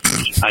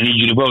 I need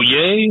you to vote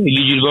yay. I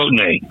need you to vote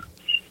nay.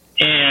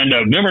 And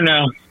remember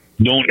now,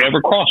 don't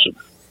ever cross them.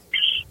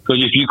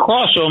 Because if you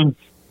cross them,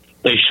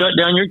 they shut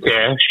down your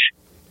cash.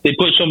 They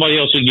put somebody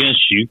else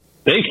against you.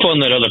 They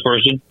fund that other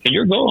person, and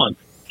you're gone.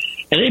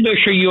 And they make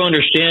sure you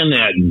understand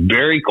that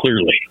very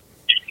clearly.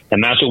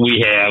 And that's what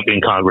we have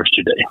in Congress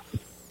today.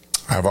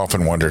 I've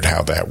often wondered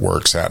how that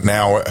works out.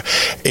 Now,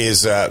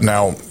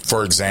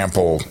 for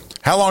example,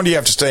 how long do you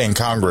have to stay in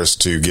Congress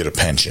to get a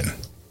pension?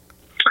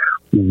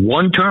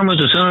 1 term as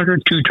a senator,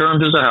 2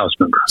 terms as a House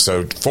member.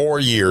 So 4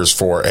 years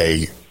for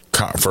a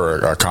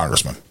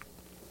congressman.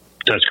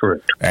 That's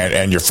correct.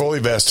 And you're fully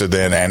vested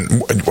then.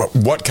 And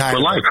what kind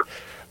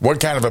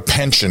of a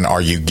pension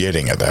are you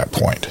getting at that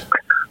point?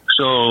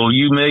 So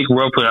you make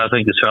roughly, I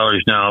think the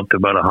salary's now up to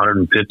about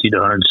 $150,000 to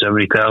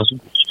 $170,000.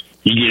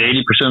 You get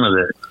 80% of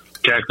that.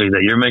 Calculate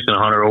that. You're making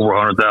over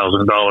 $100,000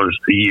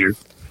 a year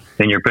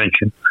in your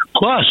pension.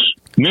 Plus,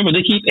 remember,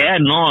 they keep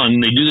adding on.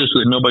 They do this so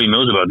that nobody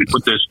knows about it. They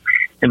put this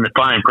in the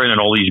fine print in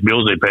all these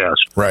bills they pass.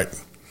 Right.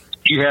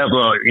 You have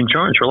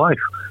insurance for life,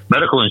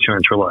 medical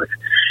insurance for life.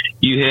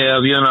 You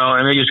have,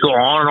 and they just go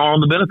on and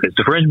on the benefits,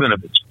 the fringe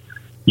benefits.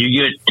 You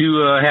get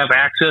to have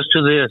access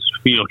to this,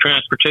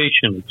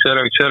 transportation, et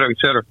cetera, et cetera, et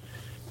cetera.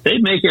 They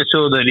make it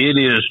so that it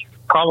is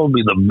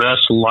probably the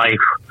best life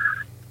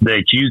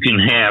that you can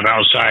have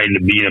outside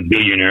of being a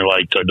billionaire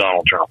like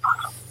Donald Trump.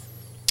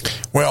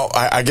 Well,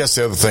 I guess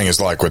the other thing is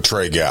like with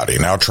Trey Gowdy.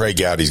 Now Trey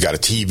Gowdy's got a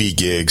TV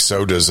gig.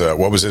 So does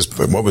what was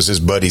his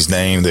buddy's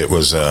name? That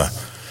was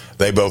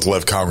they both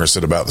left Congress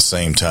at about the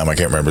same time. I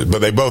can't remember, but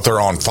they both are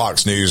on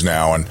Fox News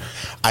now, and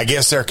I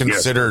guess they're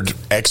considered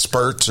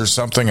experts or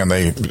something. And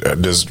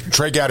does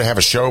Trey Gowdy have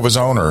a show of his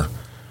own, or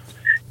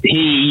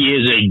he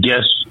is a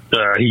guest?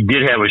 He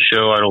did have a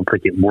show. I don't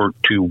think it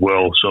worked too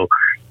well. So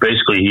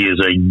basically, he is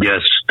a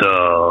guest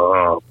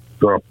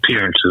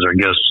appearances or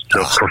guest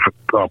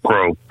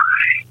pro.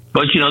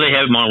 But, they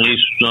have him on at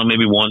least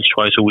maybe once,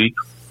 twice a week,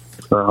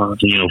 for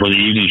the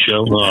evening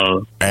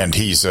show. And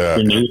he's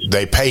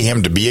they pay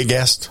him to be a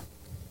guest?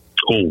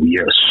 Oh,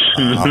 yes.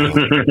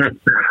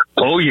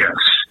 Oh, yes.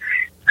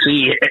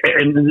 See,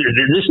 and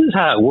this is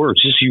how it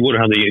works. This is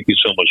how they get you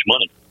so much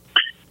money.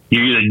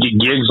 You either get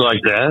gigs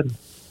like that,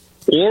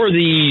 or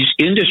these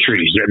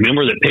industries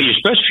that pay you,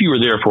 especially if you were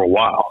there for a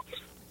while,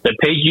 that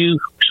paid you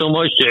so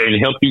much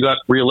and helped you got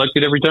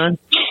reelected every time.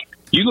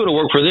 You go to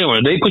work for them,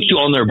 and they put you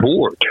on their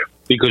board.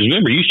 Because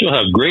remember, you still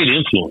have great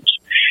influence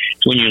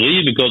when you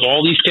leave because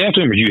all these staff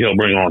members you help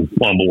bring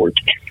on board.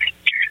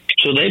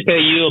 So they pay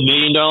you $1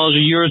 million a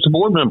year as a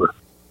board member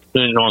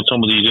on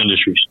some of these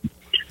industries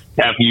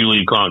after you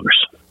leave Congress.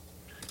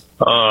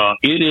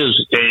 It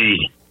is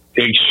a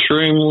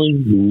extremely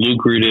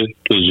lucrative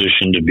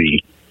position to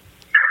be.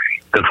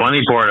 The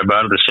funny part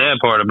about it, the sad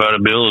part about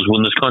it, Bill, is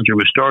when this country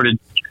was started,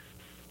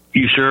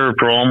 you served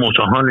for almost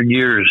 100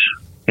 years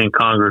in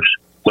Congress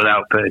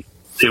without pay.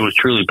 It was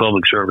truly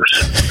public service.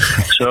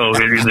 So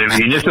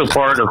the initial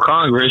part of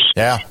Congress,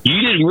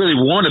 you didn't really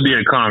want to be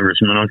a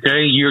congressman,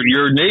 okay?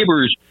 Your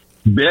neighbors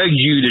begged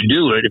you to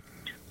do it.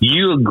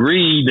 You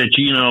agreed that,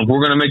 if we're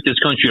going to make this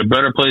country a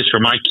better place for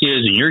my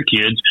kids and your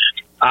kids,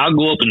 I'll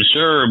go up and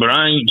serve, but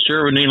I ain't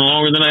serving any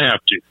longer than I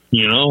have to.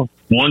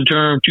 1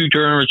 term, 2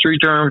 terms, 3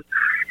 terms.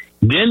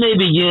 Then they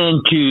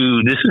begin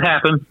to, this has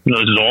happened,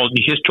 this is all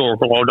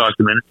historical, all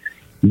documented.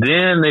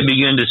 Then they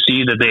begin to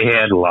see that they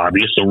had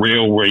lobbyists, the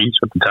railways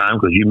at the time,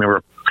 because you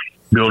remember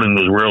building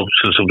those rail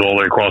systems all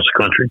the way across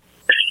the country.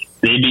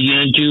 They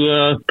began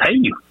to pay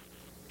you.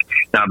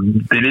 Now,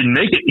 they didn't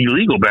make it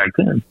illegal back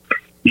then.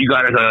 You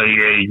got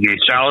a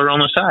salary on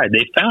the side.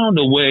 They found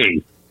a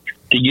way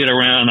to get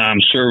around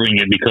serving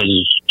because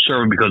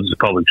it's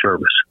public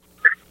service.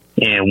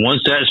 And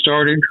once that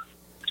started,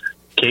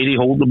 Katie,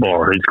 hold the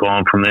bar. It's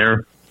gone from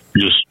there,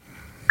 just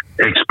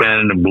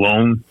expanded and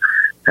blown,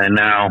 and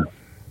now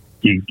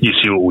you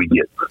see what we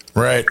get.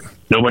 Right.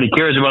 Nobody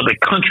cares about the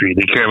country.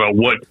 They care about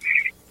what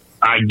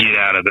I get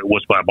out of it.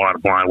 What's my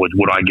bottom line?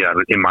 What I get out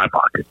of it in my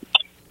pocket.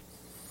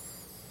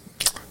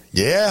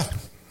 Yeah.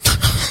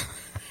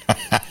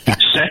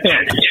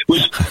 Sad.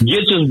 Which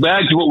gets us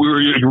back to what we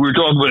were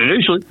talking about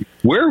initially.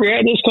 Where are we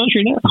at in this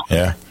country now?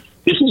 Yeah.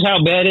 This is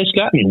how bad it's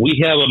gotten. We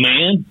have a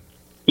man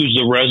who's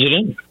the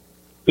resident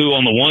who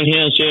on the one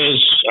hand says,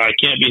 I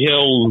can't be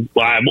held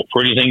liable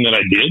for anything that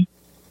I did.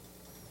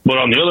 But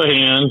on the other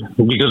hand,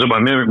 because of my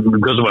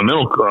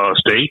mental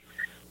state,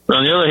 but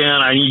on the other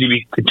hand, I need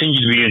to continue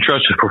to be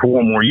entrusted for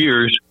 4 more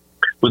years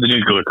with the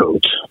nuclear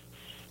codes.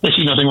 I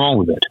see nothing wrong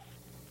with it.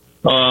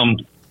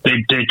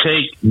 They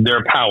take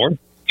their power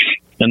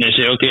and they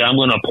say, okay, I'm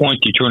going to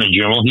appoint the Attorney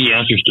General. He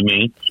answers to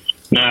me.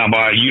 Now,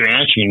 by you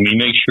answering me,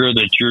 make sure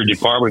that your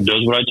department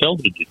does what I tell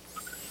it to do.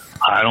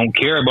 I don't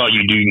care about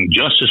you doing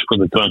justice for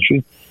the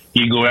country.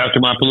 You go after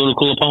my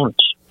political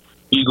opponents.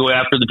 You go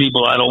after the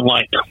people I don't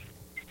like.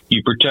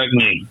 You protect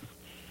me.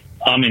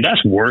 I mean,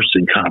 that's worse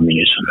than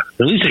communism.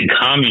 At least in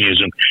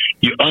communism,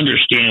 you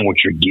understand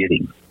what you're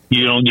getting.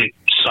 You don't get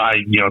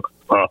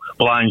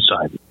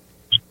blindsided.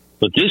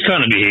 But this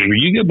kind of behavior,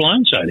 you get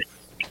blindsided.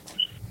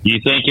 You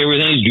think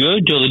everything's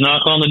good till they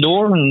knock on the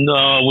door and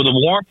with a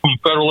warrant from a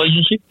federal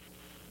agency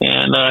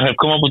and have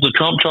come up with the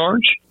Trump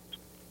charge.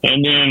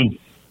 And then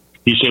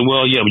you say,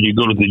 well, yeah, but you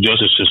go to the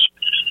justices.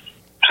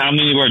 How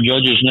many of our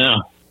judges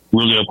now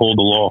really uphold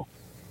the law?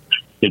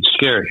 It's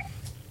scary.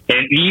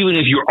 And even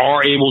if you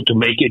are able to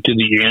make it to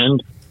the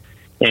end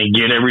and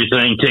get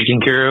everything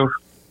taken care of,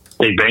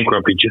 they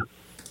bankrupted you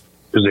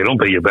because they don't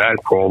pay you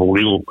back for all the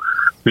legal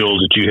bills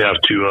that you have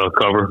to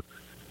cover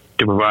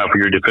to provide for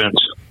your defense.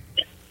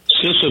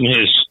 System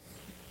has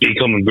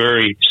become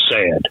very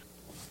sad,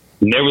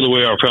 never the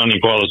way our founding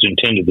fathers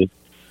intended it,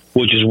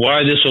 which is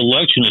why this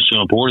election is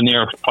so important. They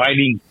are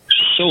fighting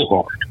so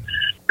hard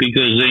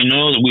because they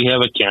know that we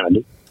have a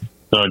candidate,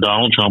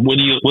 Donald Trump.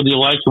 Whether you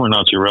like him or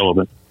not, it's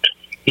irrelevant.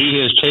 He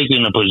has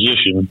taken a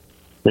position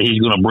that he's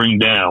going to bring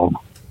down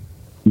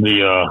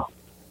the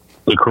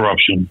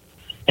corruption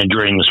and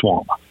drain the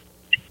swamp,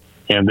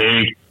 and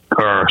they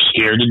are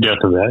scared to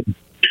death of that.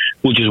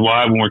 Which is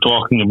why when we're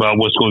talking about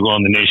what's going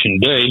on in the nation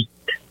today,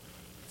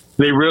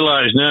 they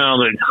realize now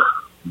that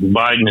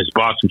Biden has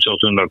boxed himself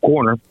into a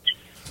corner,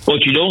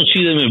 but you don't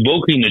see them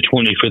invoking the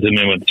 25th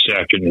Amendment this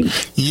afternoon.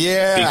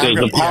 Yeah. Because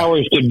the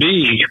powers to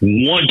be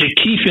want to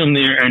keep him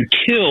there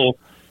until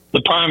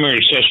the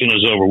primary session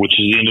is over, which is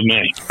the end of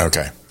May.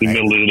 Okay. The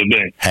middle of the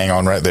day. Hang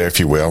on right there, if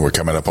you will. We're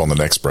coming up on the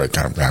next break.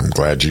 I'm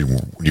glad you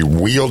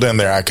wheeled in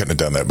there. I couldn't have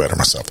done that better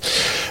myself.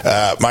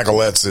 Michael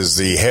Letts is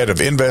the head of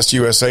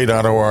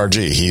InvestUSA.org.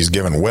 He's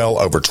given well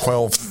over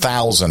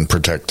 12,000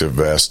 protective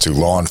vests to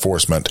law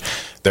enforcement,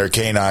 their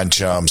canine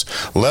chums.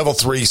 Level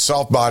 3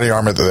 soft body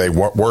armor that they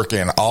work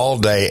in all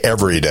day,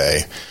 every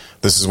day.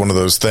 This is one of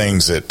those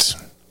things that,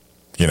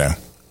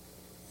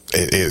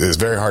 it is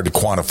very hard to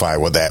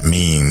quantify what that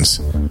means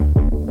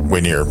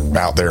when you're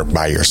out there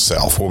by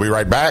yourself. We'll be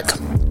right back.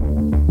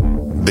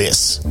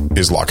 This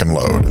is Lock and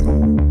Load.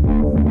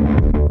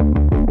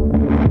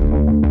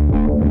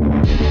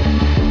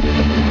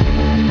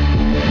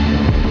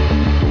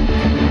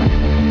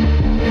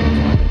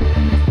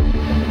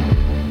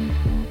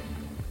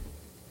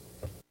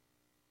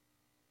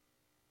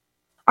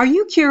 Are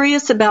you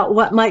curious about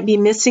what might be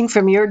missing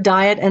from your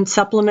diet and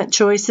supplement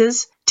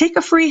choices? Take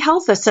a free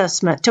health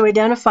assessment to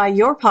identify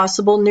your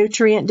possible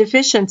nutrient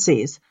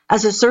deficiencies.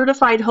 As a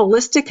certified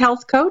holistic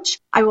health coach,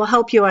 I will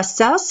help you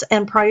assess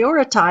and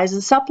prioritize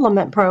a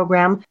supplement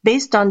program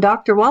based on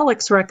Dr.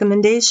 Wallach's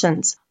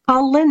recommendations.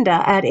 Call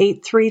Linda at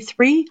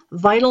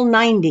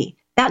 833-VITAL-90.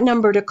 That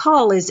number to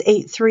call is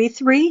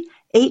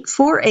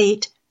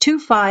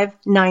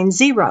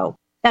 833-848-2590.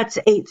 That's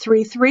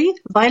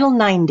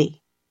 833-VITAL-90.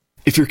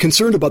 If you're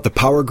concerned about the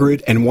power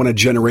grid and want to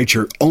generate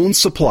your own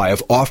supply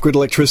of off-grid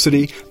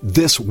electricity,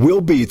 this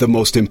will be the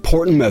most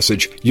important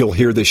message you'll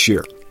hear this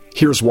year.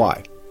 Here's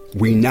why.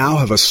 We now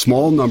have a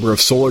small number of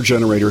solar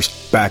generators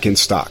back in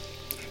stock.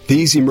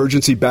 These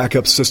emergency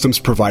backup systems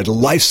provide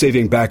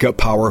life-saving backup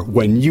power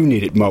when you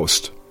need it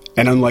most.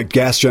 And unlike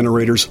gas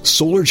generators,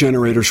 solar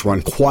generators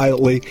run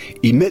quietly,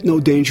 emit no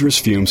dangerous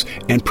fumes,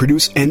 and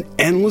produce an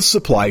endless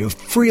supply of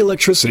free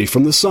electricity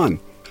from the sun.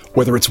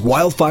 Whether it's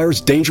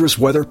wildfires, dangerous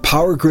weather,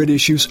 power grid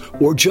issues,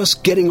 or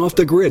just getting off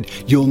the grid,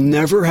 you'll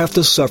never have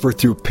to suffer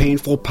through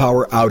painful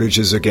power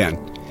outages again.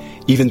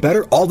 Even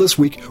better, all this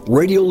week,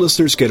 radio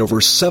listeners get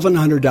over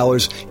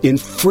 $700 in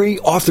free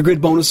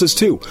off-the-grid bonuses,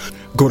 too.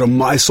 Go to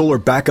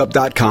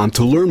mysolarbackup.com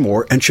to learn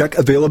more and check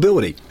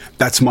availability.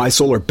 That's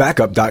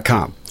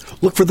mysolarbackup.com.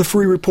 Look for the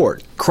free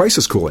report,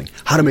 Crisis Cooling,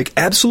 how to make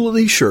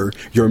absolutely sure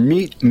your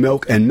meat,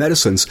 milk, and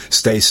medicines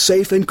stay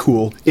safe and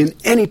cool in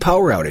any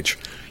power outage.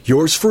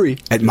 Yours free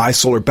at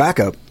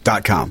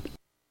mysolarbackup.com.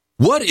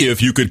 What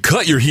if you could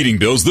cut your heating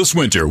bills this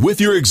winter with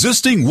your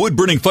existing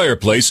wood-burning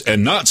fireplace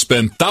and not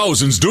spend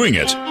thousands doing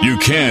it? You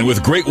can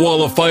with Great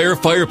Wall of Fire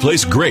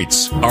fireplace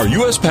grates. Our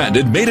U.S.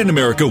 patented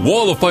made-in-America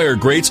Wall of Fire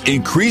grates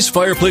increase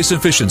fireplace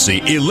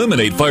efficiency,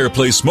 eliminate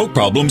fireplace smoke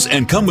problems,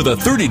 and come with a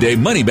 30-day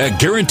money-back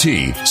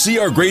guarantee. See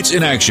our grates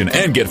in action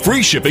and get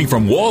free shipping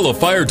from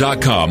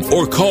walloffire.com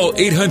or call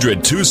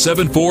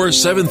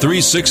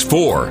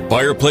 800-274-7364.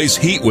 Fireplace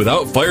heat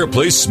without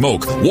fireplace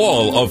smoke.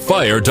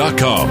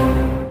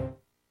 walloffire.com.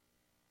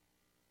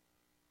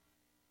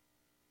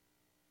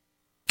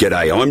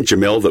 G'day, I'm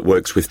Jamel that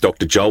works with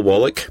Dr. Joel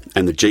Wallach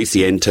and the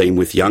GCN team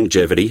with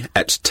Longevity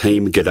at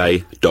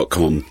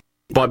teamg'day.com.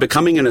 By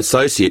becoming an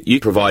associate, you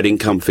provide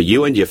income for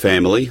you and your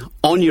family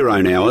on your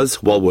own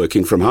hours while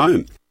working from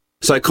home.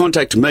 So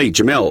contact me,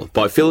 Jamel,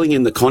 by filling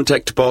in the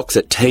contact box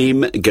at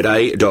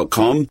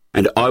teamg'day.com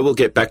and I will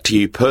get back to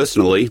you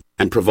personally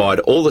and provide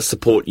all the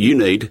support you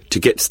need to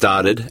get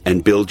started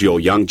and build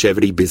your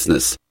longevity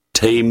business.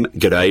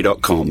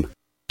 teamg'day.com.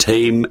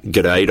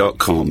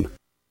 teamg'day.com.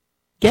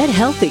 Get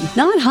healthy,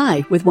 not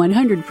high, with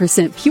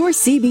 100% pure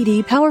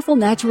CBD powerful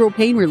natural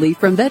pain relief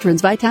from Veterans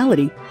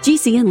Vitality.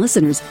 GCN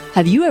listeners,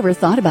 have you ever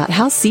thought about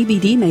how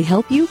CBD may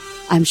help you?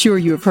 I'm sure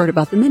you have heard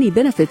about the many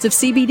benefits of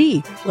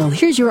CBD. Well,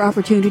 here's your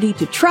opportunity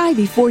to try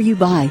before you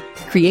buy.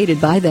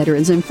 Created by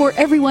veterans and for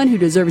everyone who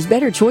deserves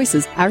better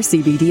choices, our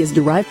CBD is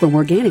derived from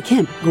organic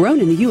hemp, grown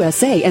in the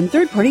USA and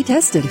third-party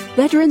tested.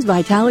 Veterans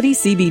Vitality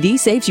CBD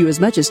saves you as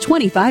much as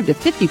 25 to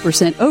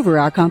 50% over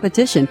our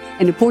competition,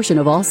 and a portion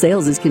of all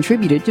sales is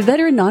contributed to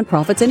veteran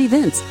nonprofits and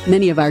events.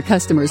 Many of our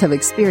customers have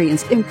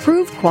experienced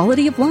improved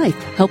quality of life,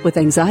 help with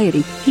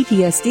anxiety,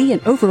 PTSD,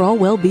 and overall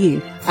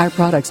well-being. Our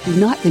products do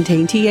not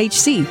contain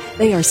THC.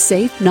 They are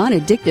safe,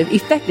 non-addictive,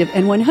 effective,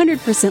 and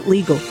 100%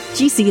 legal.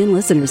 GCN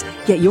listeners,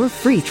 get your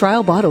free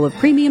trial bottle of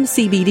premium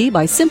CBD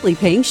by simply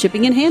paying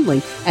shipping and handling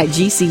at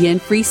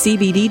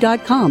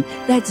GCNFreeCBD.com.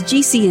 That's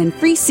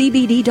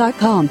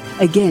GCNFreeCBD.com.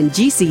 Again,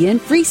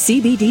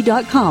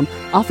 GCNFreeCBD.com.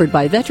 Offered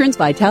by Veterans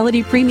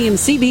Vitality Premium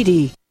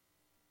CBD.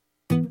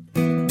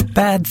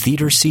 Bad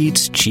theater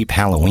seats, cheap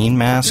Halloween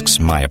masks,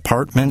 my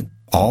apartment,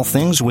 all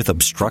things with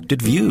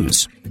obstructed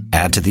views.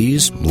 Add to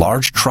these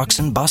large trucks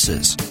and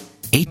buses.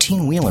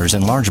 18-wheelers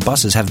and large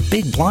buses have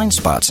big blind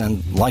spots,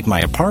 and like my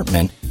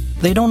apartment,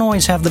 they don't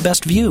always have the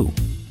best view.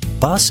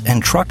 Bus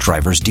and truck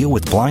drivers deal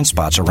with blind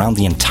spots around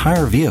the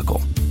entire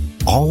vehicle.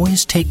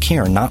 Always take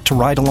care not to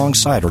ride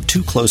alongside or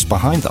too close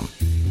behind them.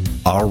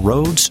 Our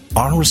roads,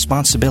 our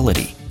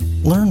responsibility.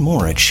 Learn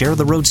more at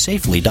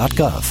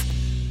sharetheroadsafely.gov.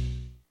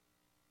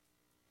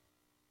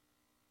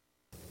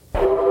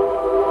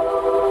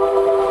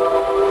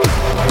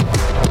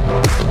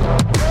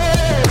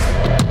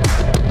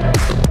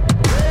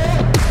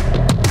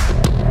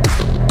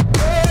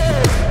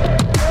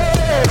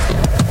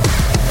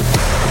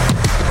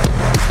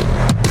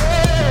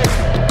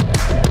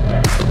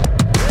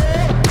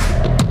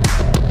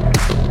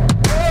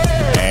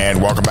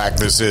 Welcome back.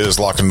 This is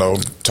Lock and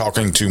Load,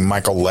 talking to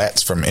Michael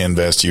Letts from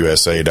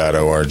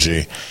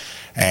InvestUSA.org.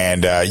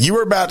 And you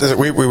were about to,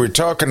 we were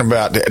talking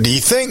about, do you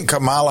think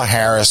Kamala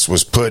Harris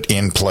was put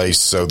in place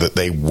so that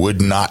they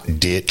would not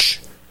ditch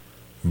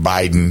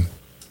Biden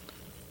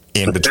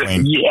in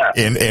between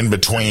in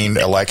between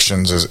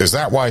elections? Is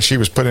that why she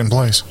was put in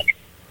place?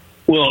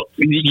 Well,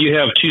 you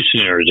have two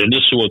scenarios, and this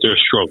is what they're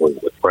struggling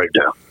with right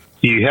now.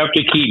 You have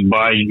to keep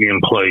Biden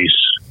in place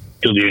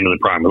till the end of the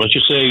primary. Let's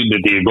just say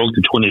that they vote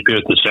the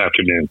 25th this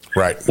afternoon.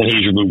 Right. And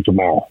he's removed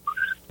tomorrow.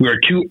 We are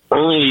too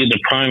early in the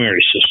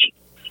primary system.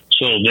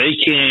 So they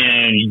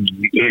can,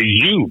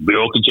 you,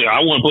 Bill, can say,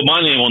 I want to put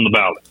my name on the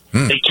ballot.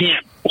 They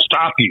can't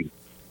stop you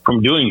from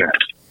doing that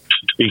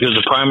because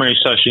the primary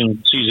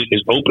season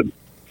is open.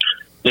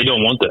 They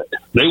don't want that.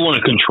 They want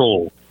to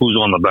control who's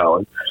on the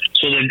ballot.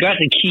 So they've got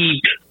to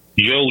keep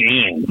Joe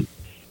in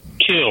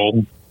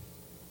till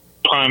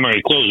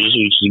primary closes,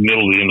 which is the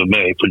middle of the end of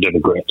May for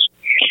Democrats.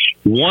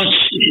 Once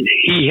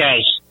he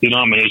has the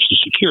nomination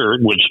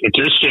secured, which at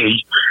this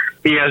stage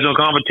he has no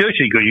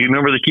competition because you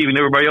remember they're keeping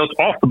everybody else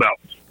off the ballot.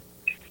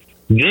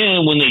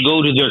 Then when they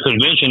go to their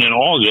convention in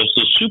August,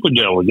 the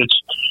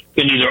superdelegates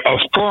can either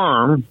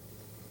affirm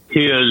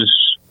his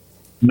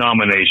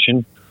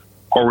nomination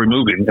or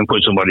remove him and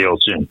put somebody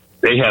else in.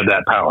 They have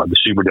that power, the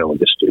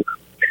superdelegates do.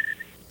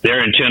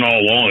 Their intent all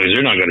along is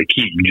they're not going to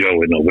keep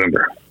Joe in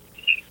November.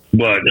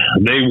 But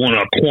they want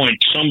to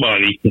appoint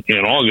somebody in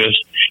August.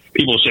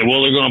 People say,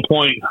 well, they're going to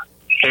appoint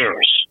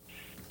Harris.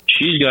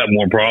 She's got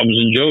more problems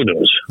than Joe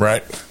does.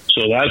 Right.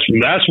 So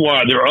that's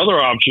why their other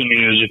option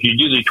is if you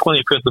do the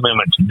 25th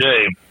Amendment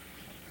today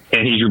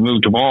and he's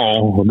removed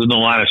tomorrow, then the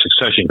line of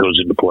succession goes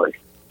into play.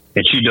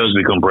 And she does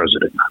become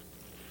president.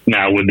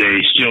 Now, would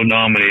they still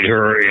nominate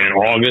her in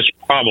August?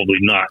 Probably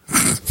not.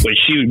 But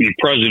she would be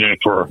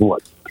president for,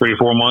 3 or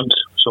 4 months?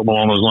 Something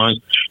along those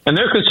lines. And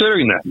they're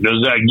considering that.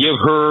 Does that give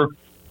her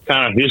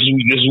kind of, this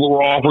is what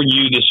we're offering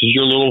you. This is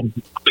your little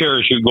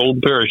parachute,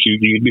 golden parachute.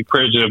 You can be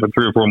president for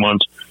 3 or 4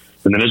 months,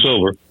 and then it's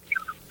over.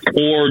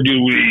 Or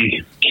do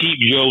we keep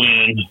Joe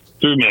in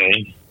through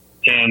May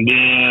and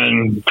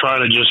then try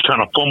to just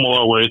kind of fumble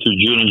our way through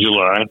June and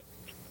July,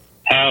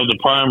 have the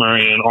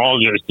primary in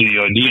August, the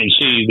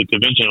DNC, the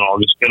convention in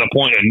August, and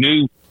appoint a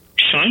new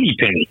shiny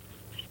penny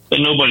that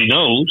nobody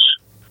knows,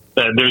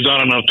 that there's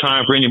not enough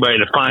time for anybody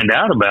to find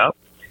out about,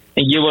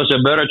 and give us a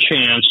better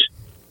chance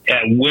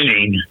at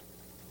winning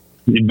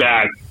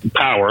back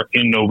power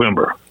in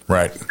November.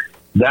 Right.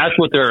 That's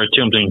what they're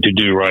attempting to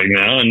do right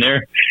now, and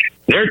they're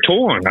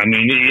torn. I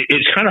mean,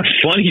 it's kind of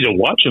funny to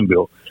watch them,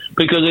 Bill,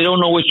 because they don't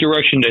know which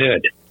direction to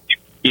head.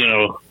 You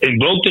know,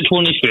 invoke the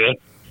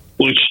 25th,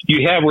 which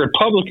you have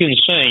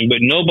Republicans saying,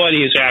 but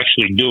nobody is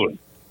actually doing.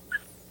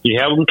 You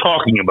have them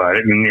talking about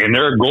it, and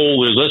their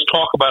goal is let's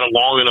talk about it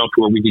long enough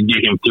where we can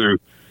get him through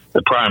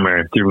the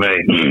primary through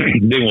May.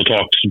 Then we'll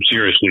talk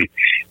seriously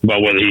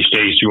about whether he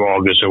stays through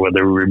August or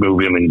whether we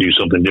remove him and do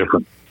something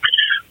different.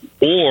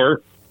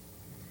 Or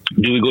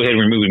do we go ahead and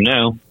remove him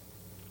now,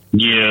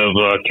 give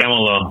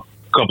Kamala a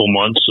couple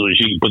months so that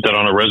she can put that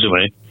on her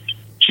resume?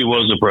 She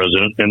was the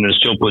president, and then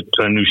still put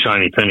a new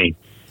shiny penny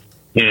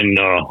in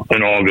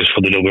August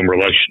for the November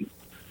election.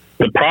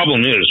 The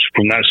problem is,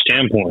 from that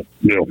standpoint,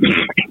 Bill,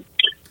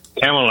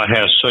 Kamala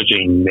has such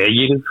a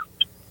negative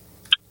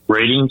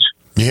ratings.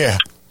 Yeah.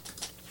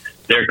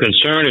 They're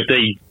concerned if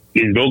they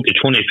invoke the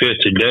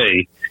 25th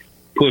today,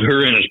 put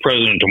her in as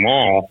president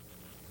tomorrow,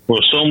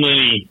 well, so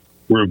many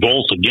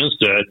revolts against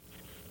that,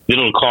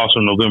 it'll cost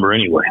them November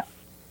anyway.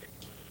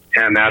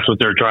 And that's what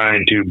they're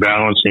trying to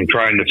balance and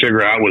trying to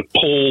figure out with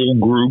poll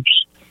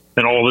groups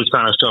and all this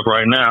kind of stuff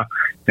right now.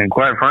 And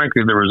quite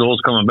frankly, the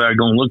results coming back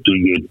don't look too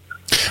good.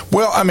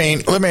 Well, I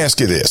mean, let me ask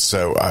you this.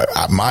 So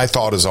my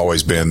thought has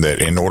always been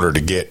that in order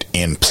to get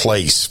in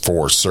place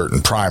for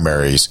certain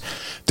primaries,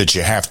 that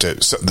you have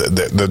to, so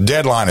the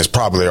deadline has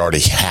probably already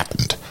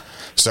happened.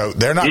 So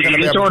they're not going to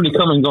be It's already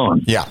come and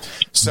gone. Yeah.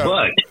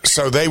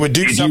 So they would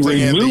do if something.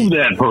 You remove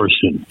that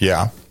person.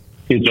 Yeah.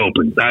 It's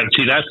open.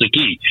 See, that's the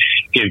key.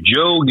 If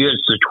Joe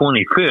gets the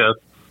 25th,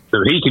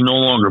 so he can no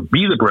longer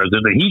be the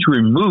president, then he's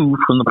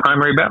removed from the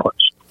primary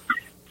ballots.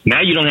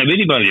 Now you don't have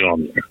anybody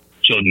on there.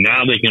 So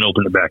now they can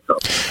open it back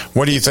up.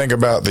 What do you think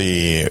about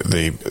there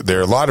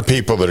are a lot of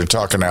people that are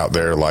talking out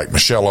there like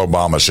Michelle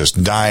Obama's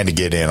just dying to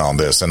get in on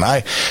this. And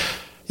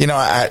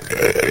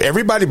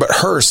everybody but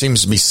her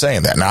seems to be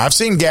saying that. Now I've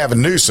seen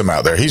Gavin Newsom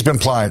out there. He's been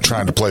trying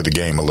to play the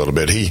game a little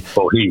bit. He's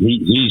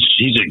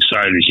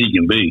excited as he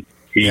can be.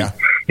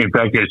 In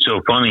fact, it's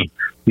so funny.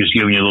 Just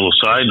giving you a little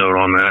side note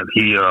on that.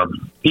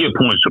 He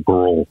appoints a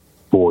parole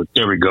board.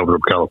 Every governor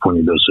of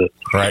California does it.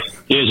 Right.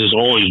 His has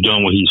always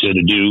done what he said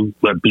to do.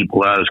 Let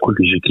people out as quick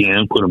as you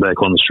can. Put them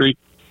back on the street.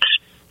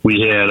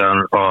 We had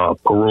a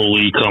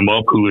parolee come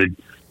up who had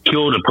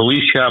killed a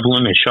police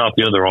chaplain and shot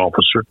the other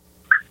officer,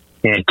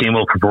 and came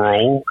up for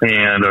parole.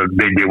 And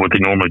they did what they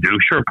normally do.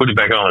 Sure, put it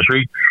back on the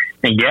street.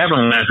 And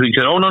Gavin last week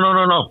said, "Oh no!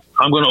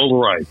 I'm going to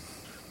override.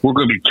 We're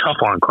going to be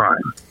tough on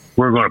crime.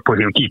 We're going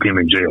to keep him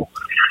in jail."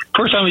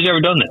 First time he's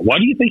ever done that. Why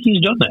do you think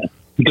he's done that?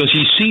 Because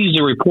he sees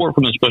the report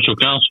from the special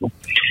counsel.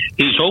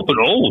 He's hoping,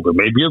 there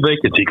may be a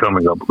vacancy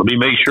coming up. Let me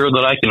make sure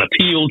that I can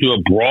appeal to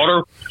a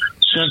broader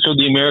sense of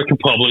the American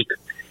public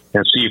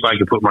and see if I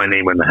can put my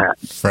name in the hat.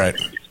 Right.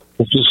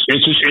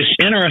 It's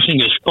interesting.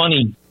 It's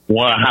funny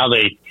how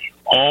they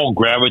all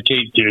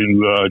gravitate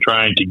to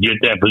trying to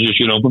get that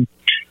position open.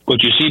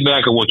 But you see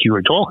back at what you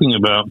were talking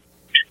about,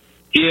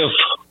 if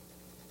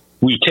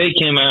we take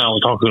him out,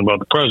 talking about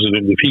the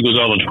president, if he goes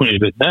out on the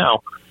 25th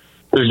now,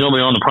 there's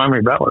nobody on the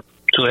primary ballot.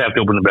 So they have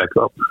to open it back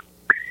up.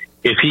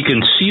 If he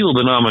can seal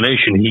the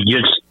nomination, he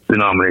gets the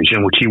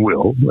nomination, which he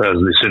will, as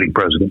the sitting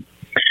president.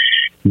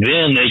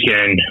 Then they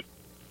can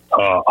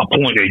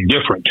appoint a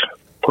different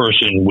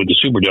person with the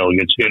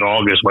superdelegates in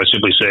August by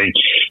simply saying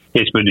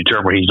it's been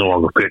determined he's no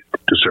longer fit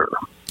to serve.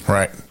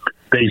 Right.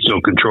 They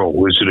still control.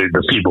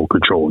 The people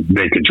control.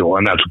 They control,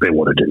 and that's what they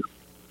want to do.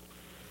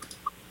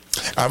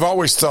 I've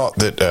always thought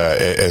that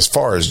as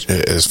far as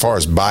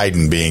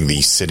Biden being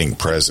the sitting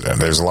president,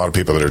 there's a lot of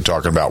people that are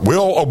talking about,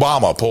 will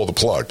Obama pull the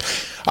plug?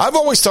 I've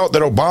always thought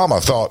that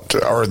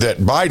that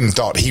Biden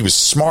thought he was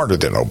smarter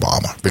than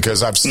Obama,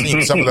 because I've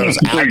seen some of those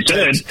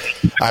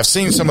outtakes. I've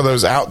seen some of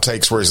those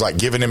outtakes where he's like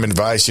giving him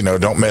advice,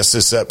 don't mess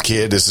this up,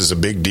 kid. This is a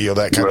big deal,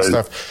 that kind of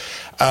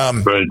stuff.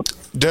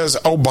 Does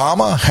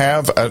Obama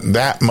have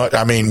that much?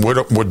 I mean, would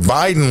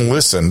Biden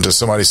listen to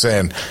somebody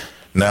saying,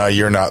 "No,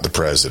 you're not the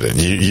president.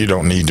 You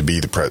don't need to be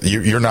the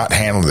president. You're not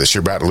handling this.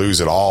 You're about to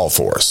lose it all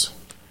for us"?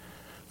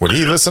 Would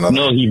he listen to that?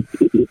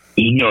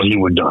 No, he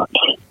would not.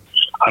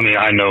 I mean,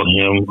 I know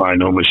him. I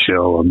know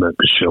Michelle. I've met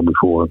Michelle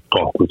before. I've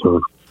talked with her.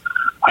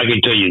 I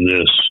can tell you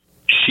this.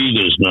 She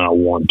does not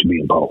want to be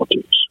in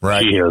politics.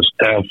 Right.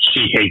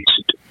 She hates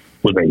it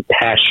with a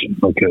passion,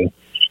 okay?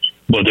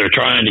 But they're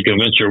trying to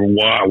convince her.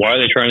 Why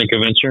are they trying to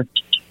convince her?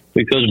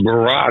 Because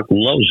Barack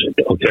loves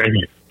it, okay?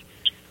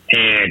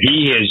 And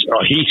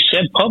he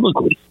said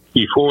publicly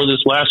before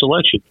this last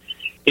election,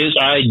 his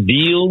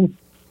ideal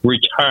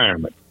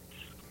retirement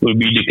would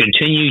be to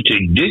continue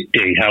to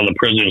dictate how the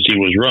presidency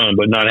was run,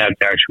 but not have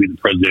to actually be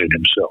the president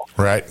himself.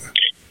 Right.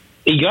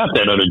 He got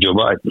that under Joe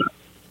Biden.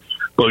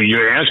 But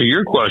to answer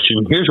your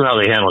question, here's how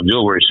they handle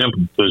Joe, very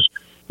simple, because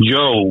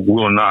Joe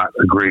will not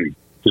agree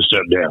to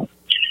step down.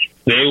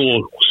 They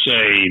will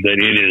say that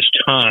it is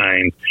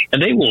time,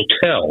 and they will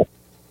tell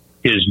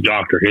his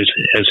doctor, his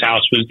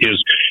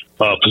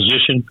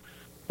physician,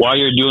 while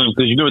you're doing,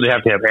 because they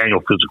have to have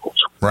annual physicals.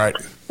 Right.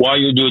 While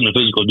you're doing the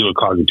physical, do a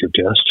cognitive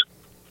test.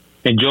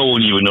 And Joe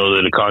wouldn't even know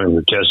that a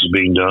cognitive test is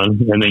being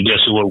done. And then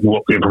guess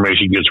what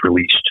information gets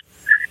released?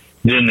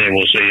 Then they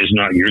will say it's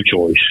not your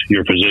choice.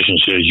 Your physician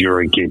says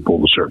you're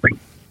incapable of serving.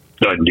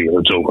 Done deal.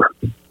 It's over.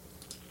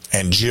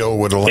 And Jill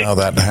would allow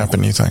that to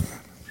happen, you think?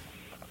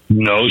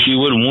 No, she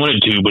wouldn't want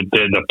it to, but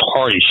the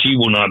party, she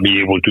will not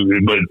be able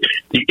to. But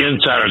the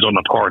insiders on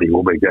the party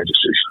will make that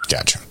decision.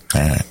 Gotcha.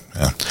 All right.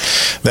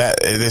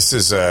 This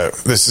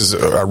is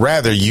a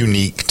rather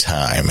unique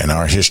time in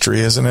our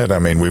history, isn't it? I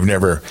mean, we've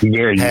never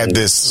had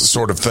this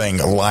sort of thing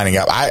lining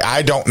up.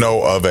 I don't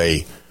know of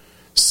a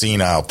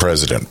senile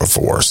president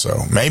before,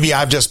 so maybe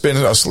I've just been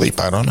asleep.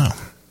 I don't know.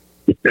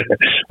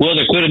 Well,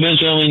 there could have been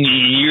something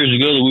years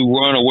ago that we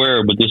were unaware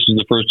of, but this is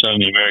the first time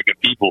the American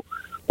people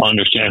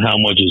understand how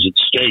much is at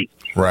stake.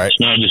 Right. It's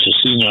not just a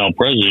senile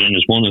president;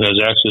 it's one that has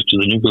access to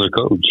the nuclear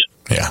codes.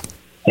 Yeah.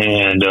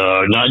 And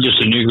not just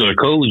the nuclear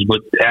codes,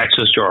 but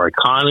access to our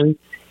economy.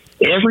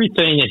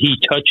 Everything that he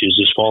touches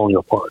is falling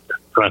apart.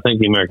 And I think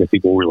the American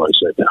people realize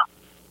that now.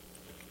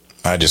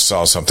 I just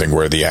saw something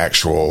where the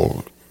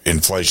actual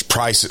inflation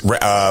prices are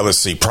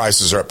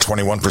up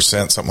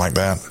 21%, something like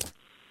that.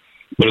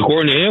 But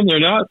according to him, they're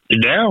not. They're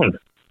down.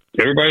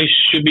 Everybody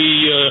should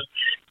be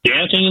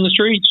dancing in the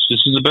streets.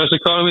 This is the best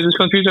economy this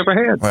country's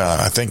ever had.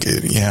 Well, I think,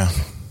 that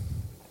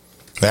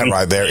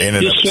right there in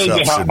and of itself shows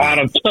you how out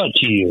of touch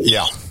he is.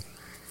 Yeah.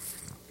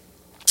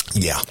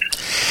 Yeah,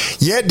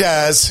 it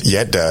does.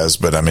 Yeah, it does.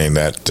 But I mean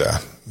that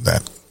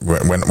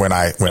when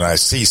I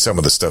see some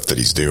of the stuff that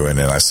he's doing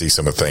and I see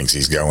some of the things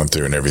he's going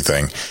through and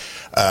everything,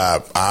 I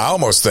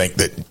almost think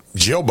that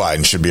Jill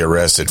Biden should be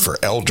arrested for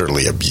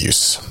elderly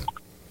abuse.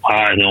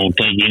 I don't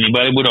think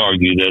anybody would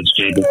argue that,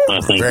 Steve.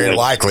 I think very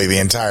likely the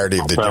entirety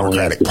of the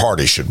Democratic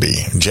Party should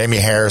be. Jamie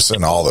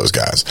Harrison, all those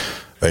guys.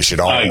 They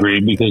should all. I agree,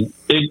 because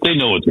they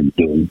know what they're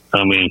doing.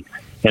 I mean,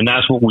 and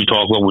that's what we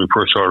talked about when we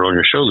first started on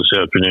your show this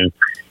afternoon.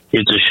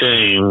 It's a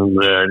shame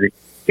that,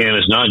 and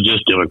it's not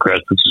just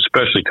Democrats, but it's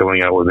especially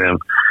coming out with them,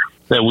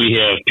 that we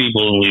have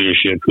people in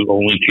leadership who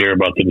only care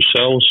about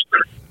themselves,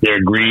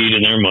 their greed,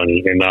 and their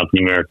money, and not the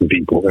American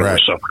people that are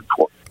suffering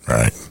for it.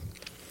 Right.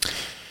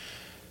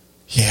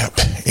 Yep.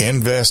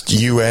 Invest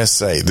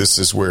USA. This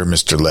is where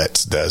Mr.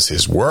 Letts does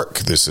his work.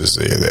 This is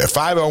a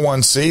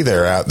 501c.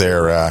 They're out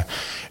there,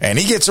 and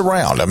he gets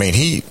around. I mean,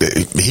 he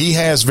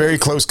has very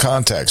close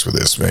contacts with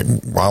this.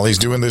 While he's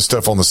doing this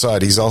stuff on the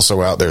side, he's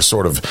also out there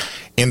sort of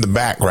in the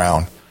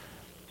background,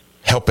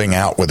 helping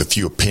out with a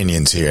few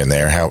opinions here and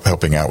there,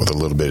 helping out with a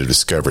little bit of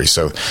discovery.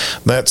 So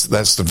that's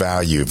the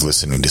value of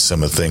listening to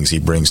some of the things he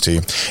brings to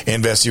you.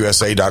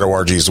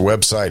 InvestUSA.org is the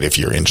website. If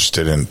you're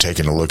interested in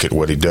taking a look at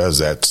what he does,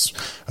 that's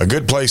a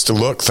good place to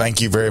look.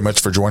 Thank you very much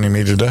for joining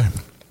me today.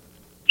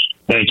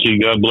 Thank you.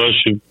 God bless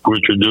you. What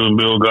you're doing,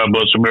 Bill. God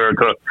bless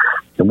America.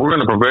 And we're going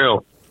to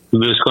prevail.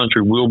 This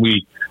country will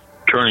be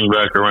turning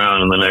back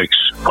around in the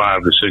next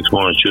 5 to 6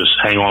 months. Just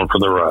hang on for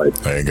the ride.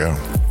 There you go.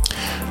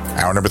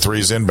 Hour number 3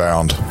 is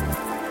inbound.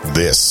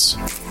 This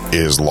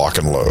is Lock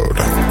and Load.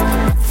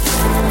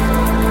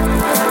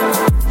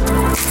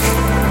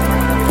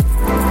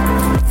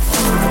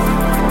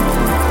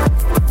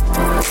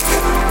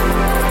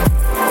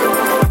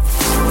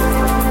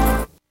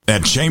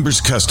 At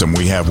Chambers Custom,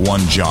 we have one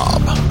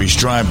job. We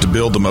strive to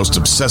build the most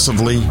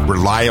obsessively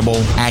reliable,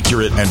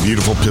 accurate, and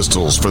beautiful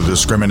pistols for the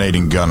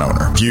discriminating gun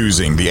owner.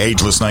 Fusing the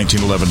ageless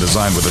 1911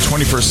 design with a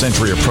 21st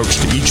century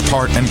approach to each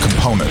part and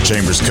component,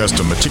 Chambers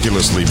Custom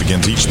meticulously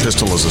begins each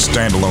pistol as a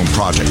standalone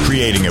project,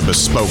 creating a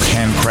bespoke,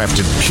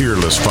 handcrafted,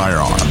 peerless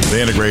firearm.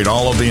 They integrate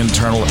all of the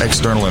internal,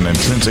 external, and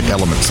intrinsic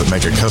elements that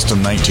make a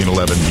custom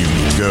 1911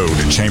 unique. Go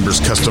to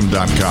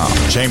chamberscustom.com.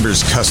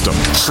 Chambers Custom,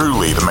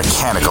 truly the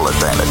mechanical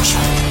advantage.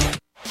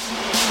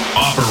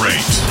 Operate.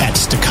 At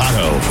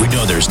Staccato, we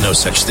know there's no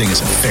such thing as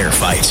a fair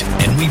fight,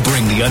 and we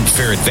bring the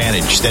unfair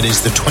advantage that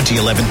is the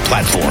 2011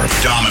 platform.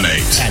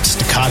 Dominate. At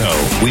Staccato,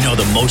 we know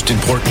the most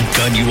important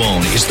gun you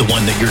own is the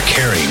one that you're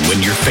carrying when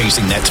you're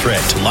facing that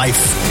threat to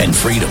life and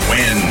freedom.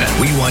 Win.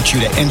 We want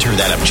you to enter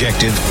that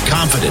objective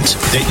confident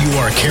that you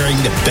are carrying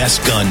the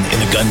best gun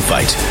in the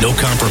gunfight. No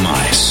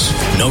compromise.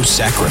 No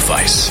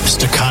sacrifice.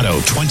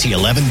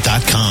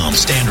 Staccato2011.com.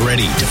 Stand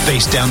ready to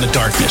face down the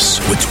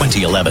darkness with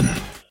 2011.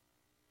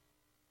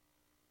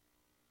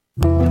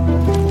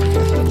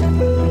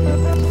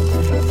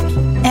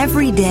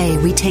 Every day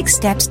we take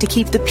steps to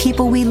keep the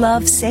people we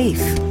love safe,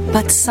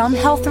 but some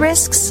health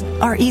risks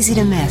are easy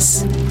to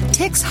miss.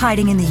 Ticks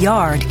hiding in the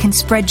yard can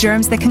spread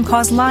germs that can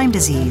cause Lyme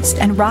disease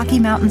and Rocky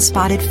Mountain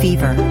spotted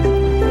fever.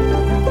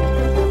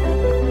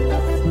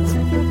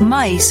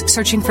 Mice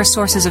searching for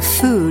sources of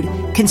food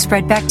can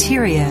spread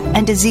bacteria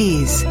and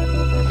disease.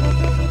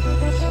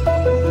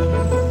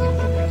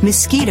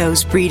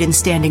 Mosquitoes breed in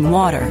standing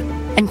water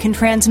and can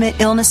transmit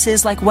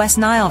illnesses like West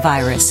Nile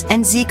virus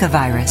and Zika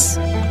virus.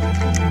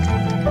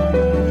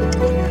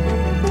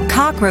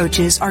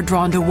 Cockroaches are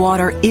drawn to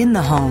water in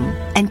the home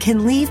and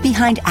can leave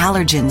behind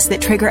allergens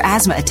that trigger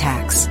asthma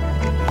attacks.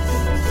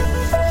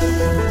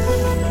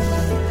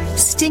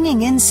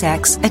 Stinging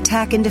insects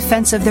attack in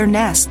defense of their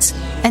nests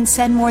and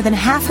send more than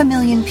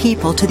 500,000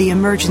 people to the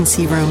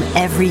emergency room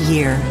every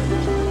year.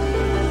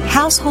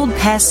 Household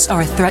pests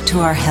are a threat to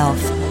our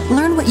health.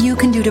 Learn what you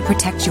can do to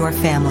protect your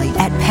family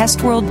at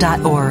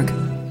pestworld.org.